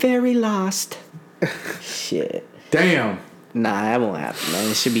at the very last. Shit. Damn. Nah, that won't happen, man.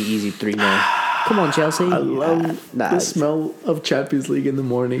 It should be easy 3-0. Come on, Chelsea. I love the smell of Champions League in the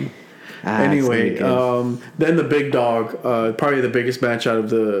morning. Anyway, then the big dog, probably the biggest match out of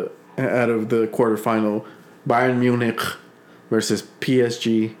the quarterfinal, Bayern Munich versus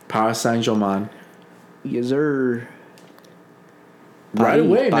PSG, Paris Saint-Germain. Yes, sir. Right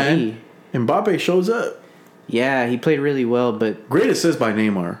away, man. Mbappe shows up. Yeah, he played really well, but great assist by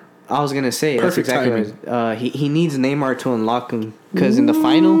Neymar. I was gonna say perfect that's exactly timing. He needs Neymar to unlock him because in the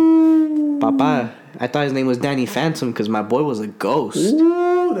final, Papa, I thought his name was Danny Phantom because my boy was a ghost.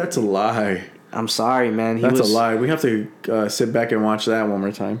 Ooh, that's a lie. I'm sorry, man. That's a lie. We have to sit back and watch that one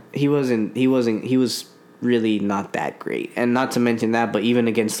more time. He was really not that great. And not to mention that, but even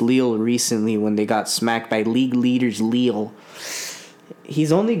against Lille recently when they got smacked by league leaders Lille,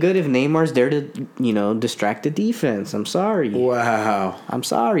 he's only good if Neymar's there to, distract the defense. I'm sorry. Wow. I'm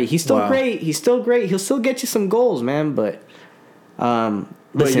sorry. He's still great. He's still great. He'll still get you some goals, man, but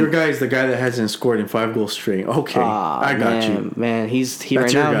but your guy's the guy that hasn't scored in 5 goals straight. Okay, I got you. Man, he's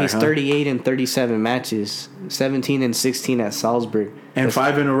 38 in 37 matches, 17 and 16 at Salzburg. And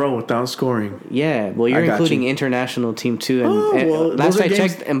 5 in a row without scoring. Yeah, well, you're including international team too. And last I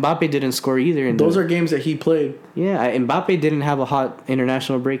checked, Mbappe didn't score either. Those are games that he played. Yeah, Mbappe didn't have a hot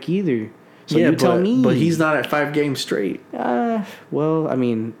international break either. So you tell me. But he's not at 5 games straight. Well, I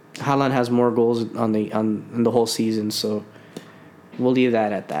mean, Haaland has more goals on the whole season, so we'll leave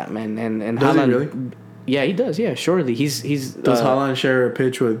that at that, man. And does Haaland, he really? Yeah, he does. Yeah, surely he's. Does Haaland share a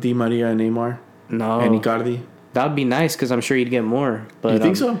pitch with Di Maria and Neymar? No. And Icardi? That would be nice because I'm sure he'd get more. But you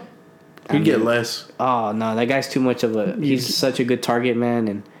think so? He'd get less. Oh no, that guy's too much of a. He's such a good target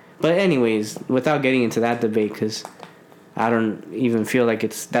man, but anyways, without getting into that debate, because I don't even feel like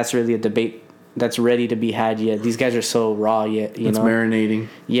that's really a debate that's ready to be had yet. These guys are so raw yet. It's marinating.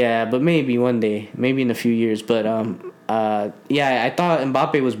 Yeah, but maybe one day, maybe in a few years. But yeah, I thought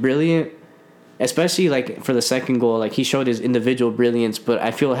Mbappe was brilliant, especially like for the second goal. Like he showed his individual brilliance, but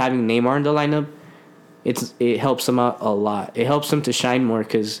I feel having Neymar in the lineup, it helps him out a lot. It helps him to shine more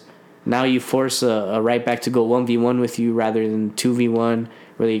because now you force a right back to go 1v1 with you rather than 2v1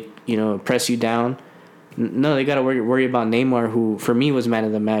 where they press you down. No, they got to worry about Neymar, who for me was man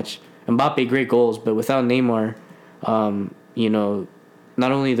of the match. Mbappe, great goals, but without Neymar,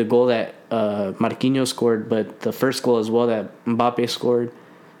 not only the goal that Marquinhos scored, but the first goal as well that Mbappe scored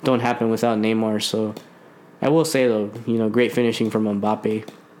don't happen without Neymar. So I will say, though, great finishing from Mbappe.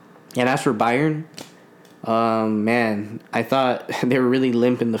 And as for Bayern, man, I thought they were really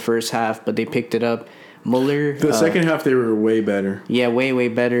limp in the first half, but they picked it up. Muller. The second half, they were way better. Yeah, way, way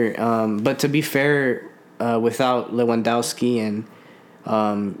better. But to be fair, without Lewandowski and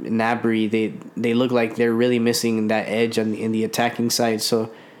Gnabry, they look like they're really missing that edge in the attacking side. So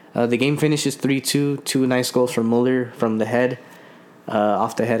the game finishes 3-2. 2 nice goals from Muller from the head,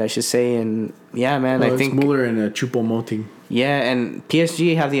 off the head, I should say. And yeah, man, I think Muller and Choupo-Moting. Yeah, and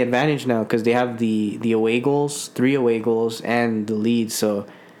PSG have the advantage now because they have the away goals, 3 away goals, and the lead. So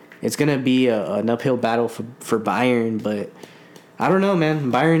it's gonna be an uphill battle for Bayern, but I don't know,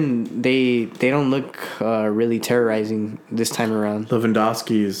 man. Bayern, they don't look really terrorizing this time around.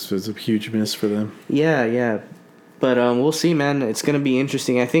 Lewandowski is a huge miss for them. Yeah. But we'll see, man. It's going to be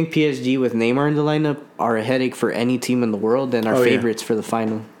interesting. I think PSG with Neymar in the lineup are a headache for any team in the world and are favorites for the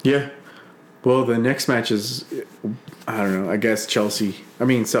final. Yeah. Well, the next match is, I don't know, I guess Chelsea.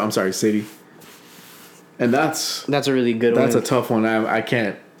 I'm sorry, City. And that's a really good one. That's a tough one. I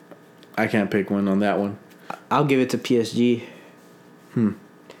can't pick one on that one. I'll give it to PSG.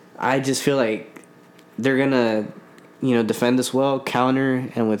 I just feel like they're going to, defend us well, counter,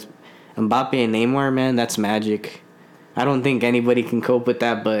 and with Mbappe and Neymar, man, that's magic. I don't think anybody can cope with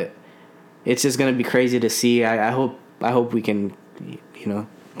that, but it's just gonna be crazy to see. I hope we can,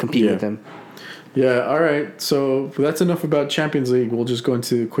 compete with them. Yeah. All right. So that's enough about Champions League. We'll just go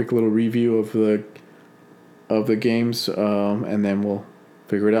into a quick little review of the games, and then we'll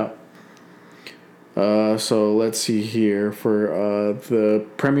figure it out. So let's see here for the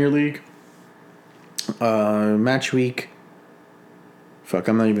Premier League match week. Fuck,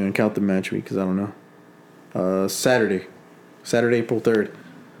 I'm not even gonna count the match week because I don't know. Saturday, April 3rd.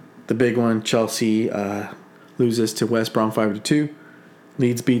 The big one, Chelsea loses to West Brom 5-2.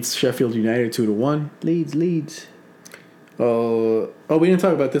 Leeds beats Sheffield United 2-1. Leeds. We didn't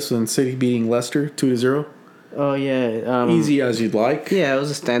talk about this one. City beating Leicester 2-0. Oh yeah. Easy as you'd like. Yeah, it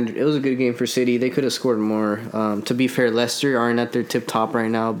was a standard. It was a good game for City. They could have scored more. To be fair, Leicester aren't at their tip top right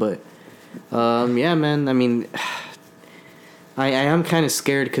now, but yeah, man. I mean, I am kind of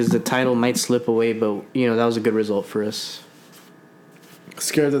scared because the title might slip away, but that was a good result for us.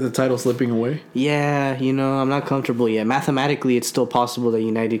 Scared that the title's slipping away? Yeah, I'm not comfortable yet. Mathematically, it's still possible that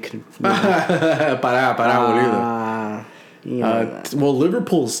United could. Well,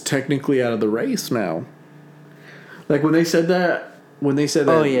 Liverpool's technically out of the race now. Like when they said that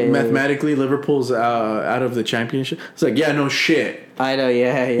mathematically Liverpool's out of the championship. It's like, yeah, no shit. I know,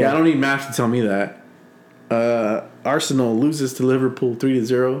 yeah. Yeah, I don't need math to tell me that. Arsenal loses to Liverpool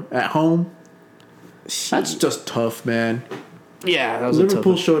 3-0 at home. That's just tough, man. Yeah, that was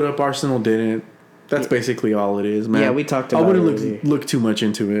Liverpool showed up, Arsenal didn't. That's basically all it is, man. Yeah, we talked about it. I wouldn't look too much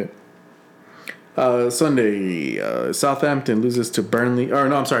into it. Sunday, Southampton loses to Burnley.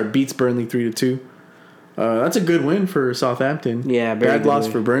 Beats Burnley 3-2. That's a good win for Southampton. Yeah, bad loss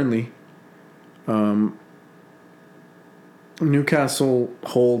for Burnley. Newcastle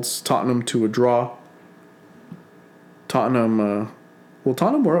holds Tottenham to a draw. Tottenham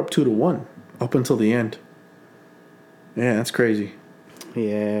were up 2-1 up until the end. Yeah, that's crazy.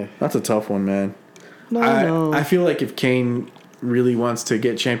 Yeah, that's a tough one, man. No. I feel like if Kane really wants to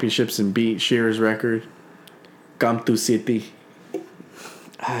get championships and beat Shearer's record, come to City.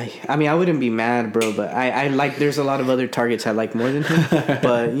 I mean, I wouldn't be mad, bro, but I like. There's a lot of other targets I like more than him,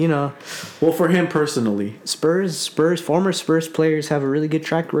 but Well, for him personally, former Spurs players have a really good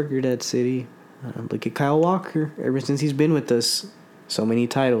track record at City. Look at Kyle Walker. Ever since he's been with us, so many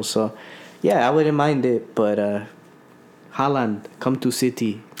titles. So, yeah, I wouldn't mind it, but Haaland, come to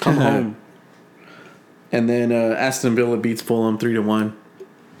City, come home. And then Aston Villa beats Fulham 3-1.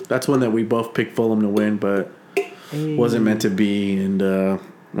 That's one that we both picked Fulham to win, but wasn't meant to be. And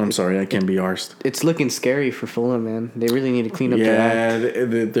I'm sorry, I can't be arsed. It's looking scary for Fulham, man. They really need to clean up their act.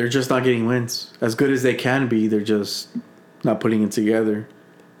 Yeah, they're just not getting wins. As good as they can be, they're just not putting it together.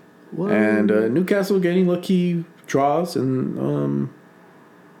 Whoa. And Newcastle getting lucky draws. And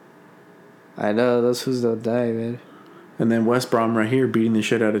I know, those who's they'll die, man. And then West Brom right here beating the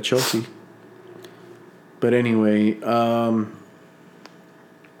shit out of Chelsea. But anyway,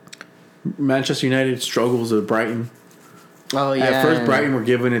 Manchester United struggles with Brighton. Oh, yeah. At first, Brighton were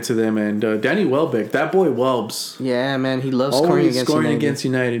giving it to them. And Danny Welbeck, that boy Welbs. Yeah, man. He loves scoring against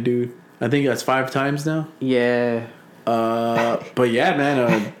United, dude. I think that's 5 times now. Yeah. But yeah,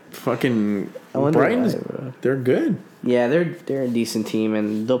 man. Fucking Brighton's, they're good. Yeah, they're a decent team,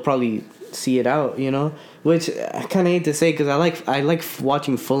 and they'll probably see it out, Which I kind of hate to say because I like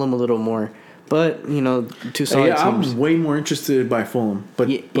watching Fulham a little more. But, two solid teams. I'm way more interested by Fulham. But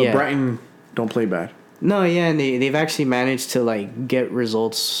Brighton don't play bad. No, yeah, and they've actually managed to, get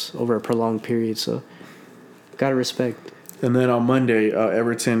results over a prolonged period. So, gotta respect. And then on Monday,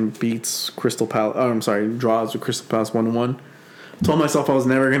 Everton beats Crystal Palace. Draws with Crystal Palace 1-1. Told myself I was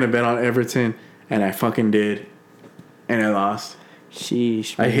never going to bet on Everton, and I fucking did. And I lost.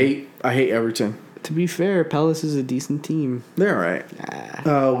 Sheesh, man. I hate Everton. To be fair, Palace is a decent team. They're all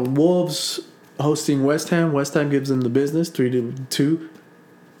right. Wolves hosting West Ham. West Ham gives them the business, 3-2.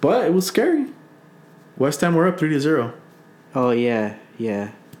 But it was scary. West Ham were up 3-0. Oh, yeah.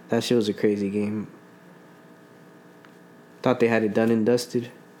 That shit was a crazy game. Thought they had it done and dusted.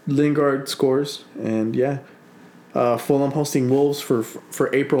 Lingard scores, and yeah. Fulham hosting Wolves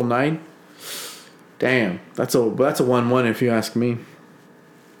for April 9. Damn, that's a 1-1 if you ask me.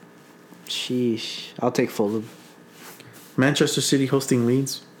 Sheesh. I'll take Fulham. Manchester City hosting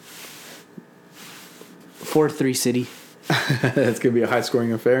Leeds. 4-3 City. That's gonna be a high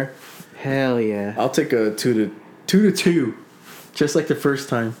scoring affair. Hell yeah. I'll take a 2-2, just like the first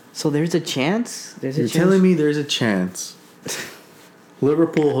time. So there's a chance. You're telling me there's a chance.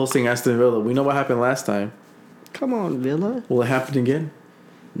 Liverpool hosting Aston Villa. We know what happened last time. Come on, Villa. Will it happen again?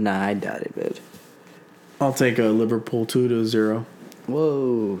 Nah, I doubt it, man. I'll take a Liverpool 2-0.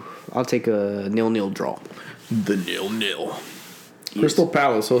 Whoa. I'll take a 0-0 draw. The 0-0. Yes. Crystal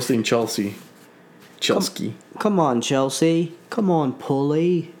Palace hosting Chelsea. Come on, Chelsea. Come on,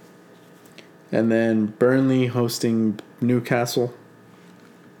 Pulley. And then Burnley hosting Newcastle.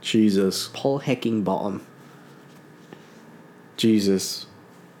 Jesus. Paul Heckingbottom. Jesus.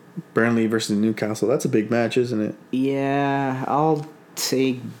 Burnley versus Newcastle. That's a big match, isn't it? Yeah, I'll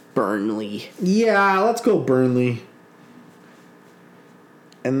take Burnley. Yeah, let's go Burnley.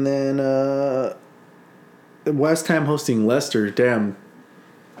 And then West Ham hosting Leicester. Damn.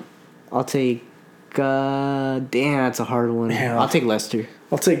 I'll take... damn, that's a hard one. Yeah. I'll take Leicester.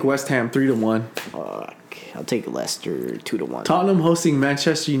 I'll take West Ham 3-1. Fuck. I'll take Leicester 2-1. Tottenham hosting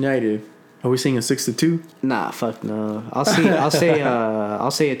Manchester United. Are we saying a 6-2? Nah, fuck no. I'll say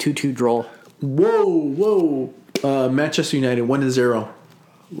a 2-2 draw. Whoa. Manchester United 1-0.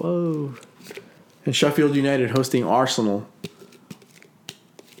 Whoa. And Sheffield United hosting Arsenal.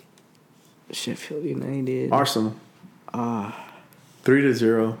 Sheffield United. Arsenal.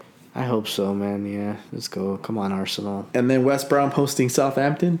 3-0. I hope so, man. Yeah, let's go. Come on, Arsenal. And then West Brom hosting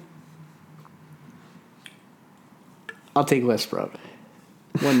Southampton. I'll take West Brom.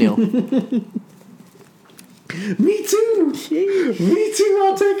 1-0. Me too. Jeez. Me too.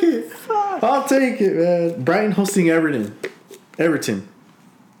 I'll take it. Fuck. I'll take it, man. Brighton hosting Everton.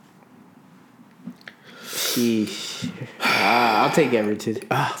 Sheesh. I'll take Everton.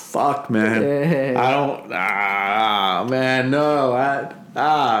 Fuck, man. Yeah. I don't. Man, no.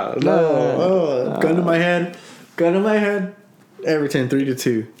 No. Gun to my head. Everton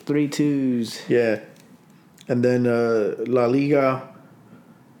 3-2. 3-2s. Yeah. And then La Liga.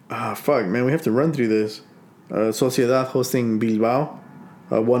 Fuck, man. We have to run through this. Sociedad hosting Bilbao.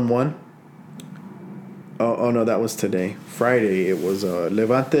 1-1. Oh, no, that was today. Friday, it was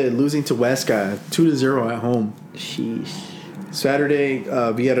Levante losing to Huesca 2-0 at home. Sheesh. Saturday,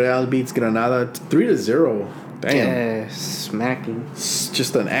 Villarreal beats Granada 3-0. Damn. Yeah, smacking. It's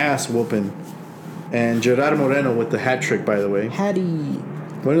just an ass whooping. And Gerard Moreno with the hat trick, by the way. Hattie.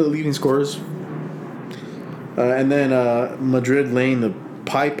 One of the leading scorers. And then Madrid laying the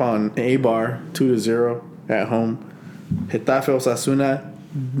pipe on Eibar 2-0 at home. Getafe Osasuna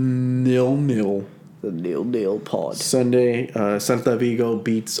 0-0. The 0-0 pod. Sunday, Celta Vigo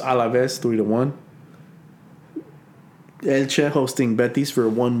beats Alaves 3-1. Elche hosting Betis for a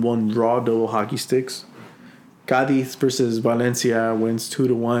 1-1 draw, double hockey sticks. Cadiz versus Valencia wins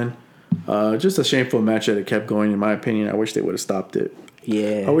 2-1. Just a shameful match that it kept going, in my opinion. I wish they would have stopped it.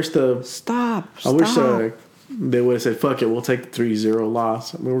 Yeah. I wish Stop. I wish they would have said, fuck it, we'll take the 3-0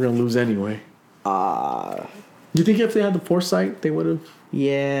 loss. We were going to lose anyway. You think if they had the foresight, they would have?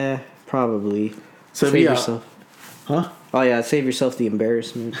 Yeah, probably. Sevilla. Save yourself. Huh? Oh, yeah, save yourself the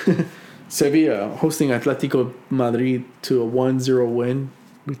embarrassment. Sevilla hosting Atletico Madrid to a 1-0 win.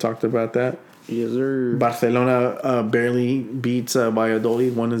 We talked about that. Yes, sir. Barcelona barely beats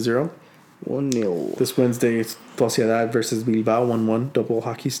Valladolid 1-0. 1-0. This Wednesday, it's Sociedad versus Bilbao 1-1, double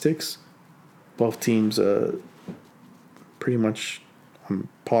hockey sticks. Both teams pretty much on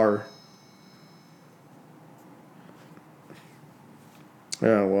par.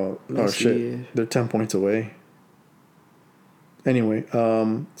 Yeah, well, shit. They're 10 points away. Anyway,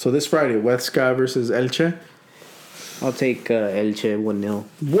 so this Friday, Huesca versus Elche. I'll take Elche 1-0.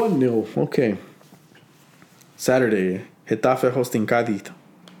 1-0, okay. Saturday, Getafe hosting Cadiz.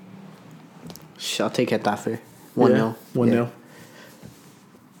 I'll take Getafe. 1-0. 1-0. Yeah.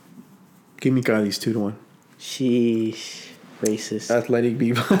 Give me Cadiz 2-1. Sheesh. Racist. Athletic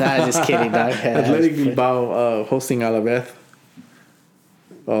Bilbao. Nah, just kidding, dog. Athletic Bilbao hosting Alavés.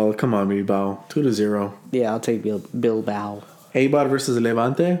 Oh, come on, Bilbao. 2-0. Yeah, I'll take Bilbao. Eibar versus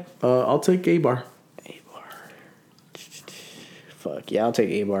Levante. I'll take Eibar. Fuck, yeah, I'll take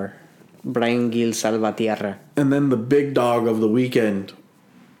Eibar. Brian Gil Salvatierra. And then the big dog of the weekend.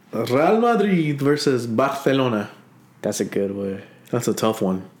 Real Madrid versus Barcelona. That's a good one. That's a tough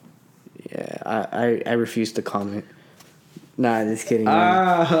one. Yeah, I refuse to comment. Nah, just kidding.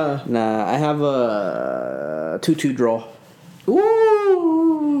 Nah, I have a 2-2 draw.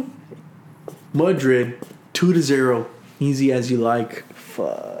 Ooh. Madrid 2-0. Easy as you like.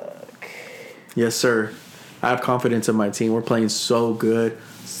 Fuck. Yes, sir. I have confidence in my team. We're playing so good.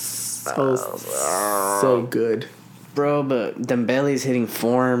 So good. Bro, but Dembele's hitting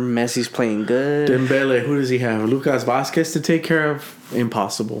form. Messi's playing good. Dembele, who does he have? Lucas Vasquez to take care of?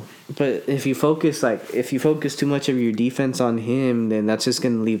 Impossible. But if you focus too much of your defense on him, then that's just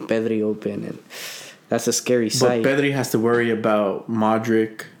gonna leave Pedri open, and that's a scary sight. But Pedri has to worry about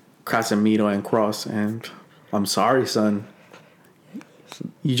Modric, Casemiro, and Kroos, and I'm sorry, son.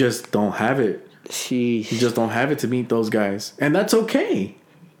 You just don't have it. Sheesh. You just don't have it to meet those guys, and that's okay.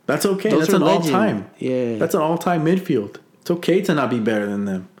 That's okay. Those That's are an legend. all-time. Yeah. That's an all-time midfield. It's okay to not be better than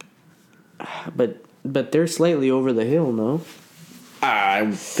them. But they're slightly over the hill, no?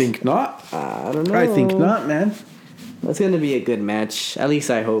 I think not. I don't know. I think not, man. It's gonna be a good match. At least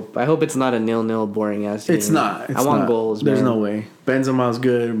I hope. I hope it's not a 0-0 boring ass game. It's not. I want goals. There's man. no way. Benzema's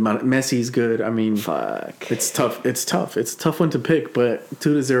good. Messi's good. I mean, Fuck. it's tough. It's tough. It's a tough one to pick, but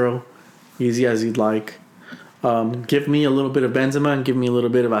 2-0, easy as you'd like. Give me a little bit of Benzema and give me a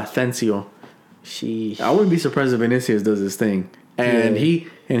little bit of Asensio. Sheesh. I wouldn't be surprised if Vinicius does his thing, and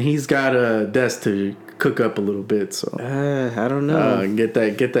he's got a desk to cook up a little bit. So I don't know. get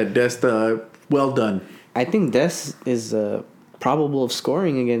that desk well done. I think Des is probable of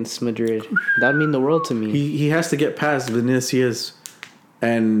scoring against Madrid. That'd mean the world to me. He has to get past Vinicius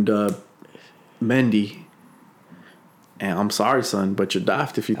and Mendy. And I'm sorry, son, but you're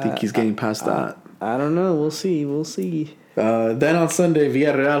daft if you think he's getting past that. I don't know. We'll see. Then on Sunday,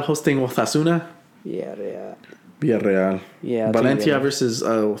 Villarreal hosting Osasuna. Yeah. Villarreal. Yeah. I'll Valencia take versus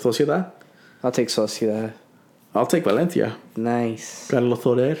Sociedad. I'll take Sociedad. I'll take Valencia. Nice. Carlos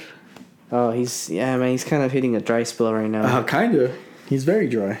Soler. Oh, he's kind of hitting a dry spell right now. Kind of. He's very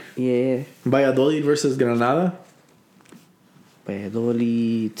dry. Yeah. Valladolid versus Granada.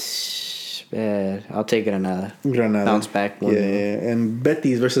 Valladolid. Bad. I'll take Granada. Bounce back one. Yeah. And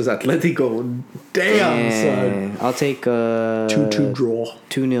Betis versus Atletico. Damn, son. I'll take 2-2 draw.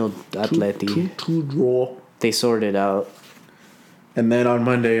 2-0 Atleti. 2-2 draw. They sorted out. And then on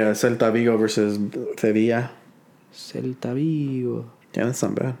Monday, Celta Vigo versus Sevilla. Celta Vigo. Yeah, that's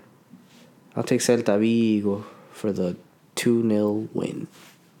not bad. I'll take Celta Vigo for the 2-0 win.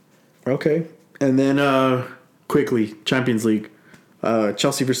 Okay. And then quickly, Champions League.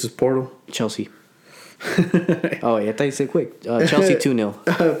 Chelsea versus Porto. Chelsea. Oh, yeah, I thought you said quick. Chelsea 2-0.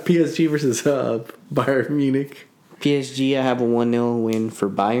 PSG versus Bayern Munich. PSG, I have a 1-0 win for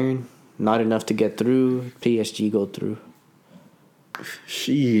Bayern. Not enough to get through. PSG go through.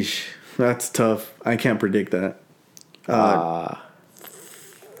 Sheesh. That's tough. I can't predict that. 3-1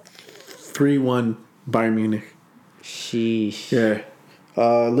 Bayern Munich. Sheesh. Yeah.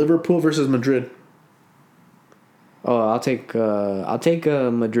 Liverpool versus Madrid. Oh, I'll take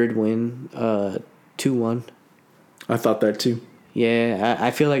a Madrid win, 2-1. I thought that too. Yeah, I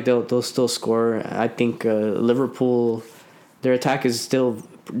feel like they'll still score. I think Liverpool, their attack is still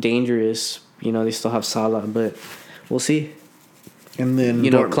dangerous. You know, they still have Salah, but we'll see. And then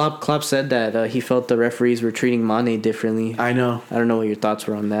Klopp said that he felt the referees were treating Mane differently. I know. I don't know what your thoughts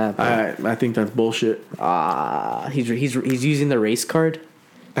were on that. I think that's bullshit. He's using the race card.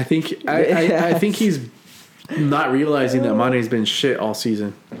 I think I think he's not realizing that Mane's been shit all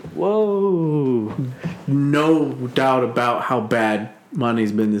season. Whoa. No doubt about how bad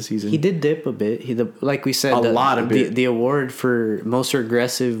Mane's been this season. He did dip a bit. Like we said, lot of it. The award for most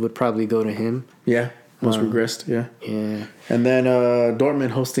regressive would probably go to him. Yeah, most regressed. Yeah. Yeah. And then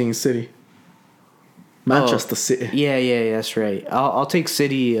Dortmund hosting City. Manchester City. Yeah, that's right. I'll take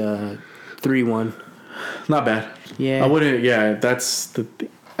City 3-1. Not bad. Yeah. I wouldn't. Yeah,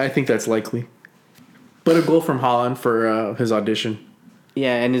 I think that's likely. But a goal from Haaland for his audition.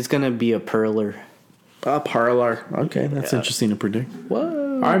 Yeah, and it's gonna be a pearler. A parlor. Okay, that's interesting to predict.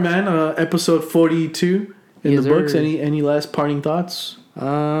 Whoa. All right, man. Episode 42 in the books. Any last parting thoughts?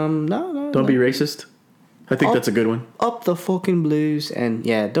 No. Don't be racist. I think that's a good one. Up the fucking Blues, and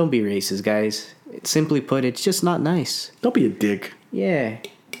yeah, don't be racist, guys. Simply put, it's just not nice. Don't be a dick. Yeah.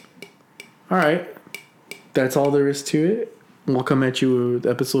 All right. That's all there is to it. We'll come at you with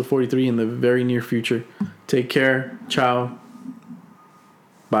episode 43 in the very near future. Take care. Ciao.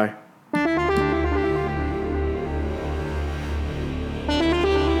 Bye.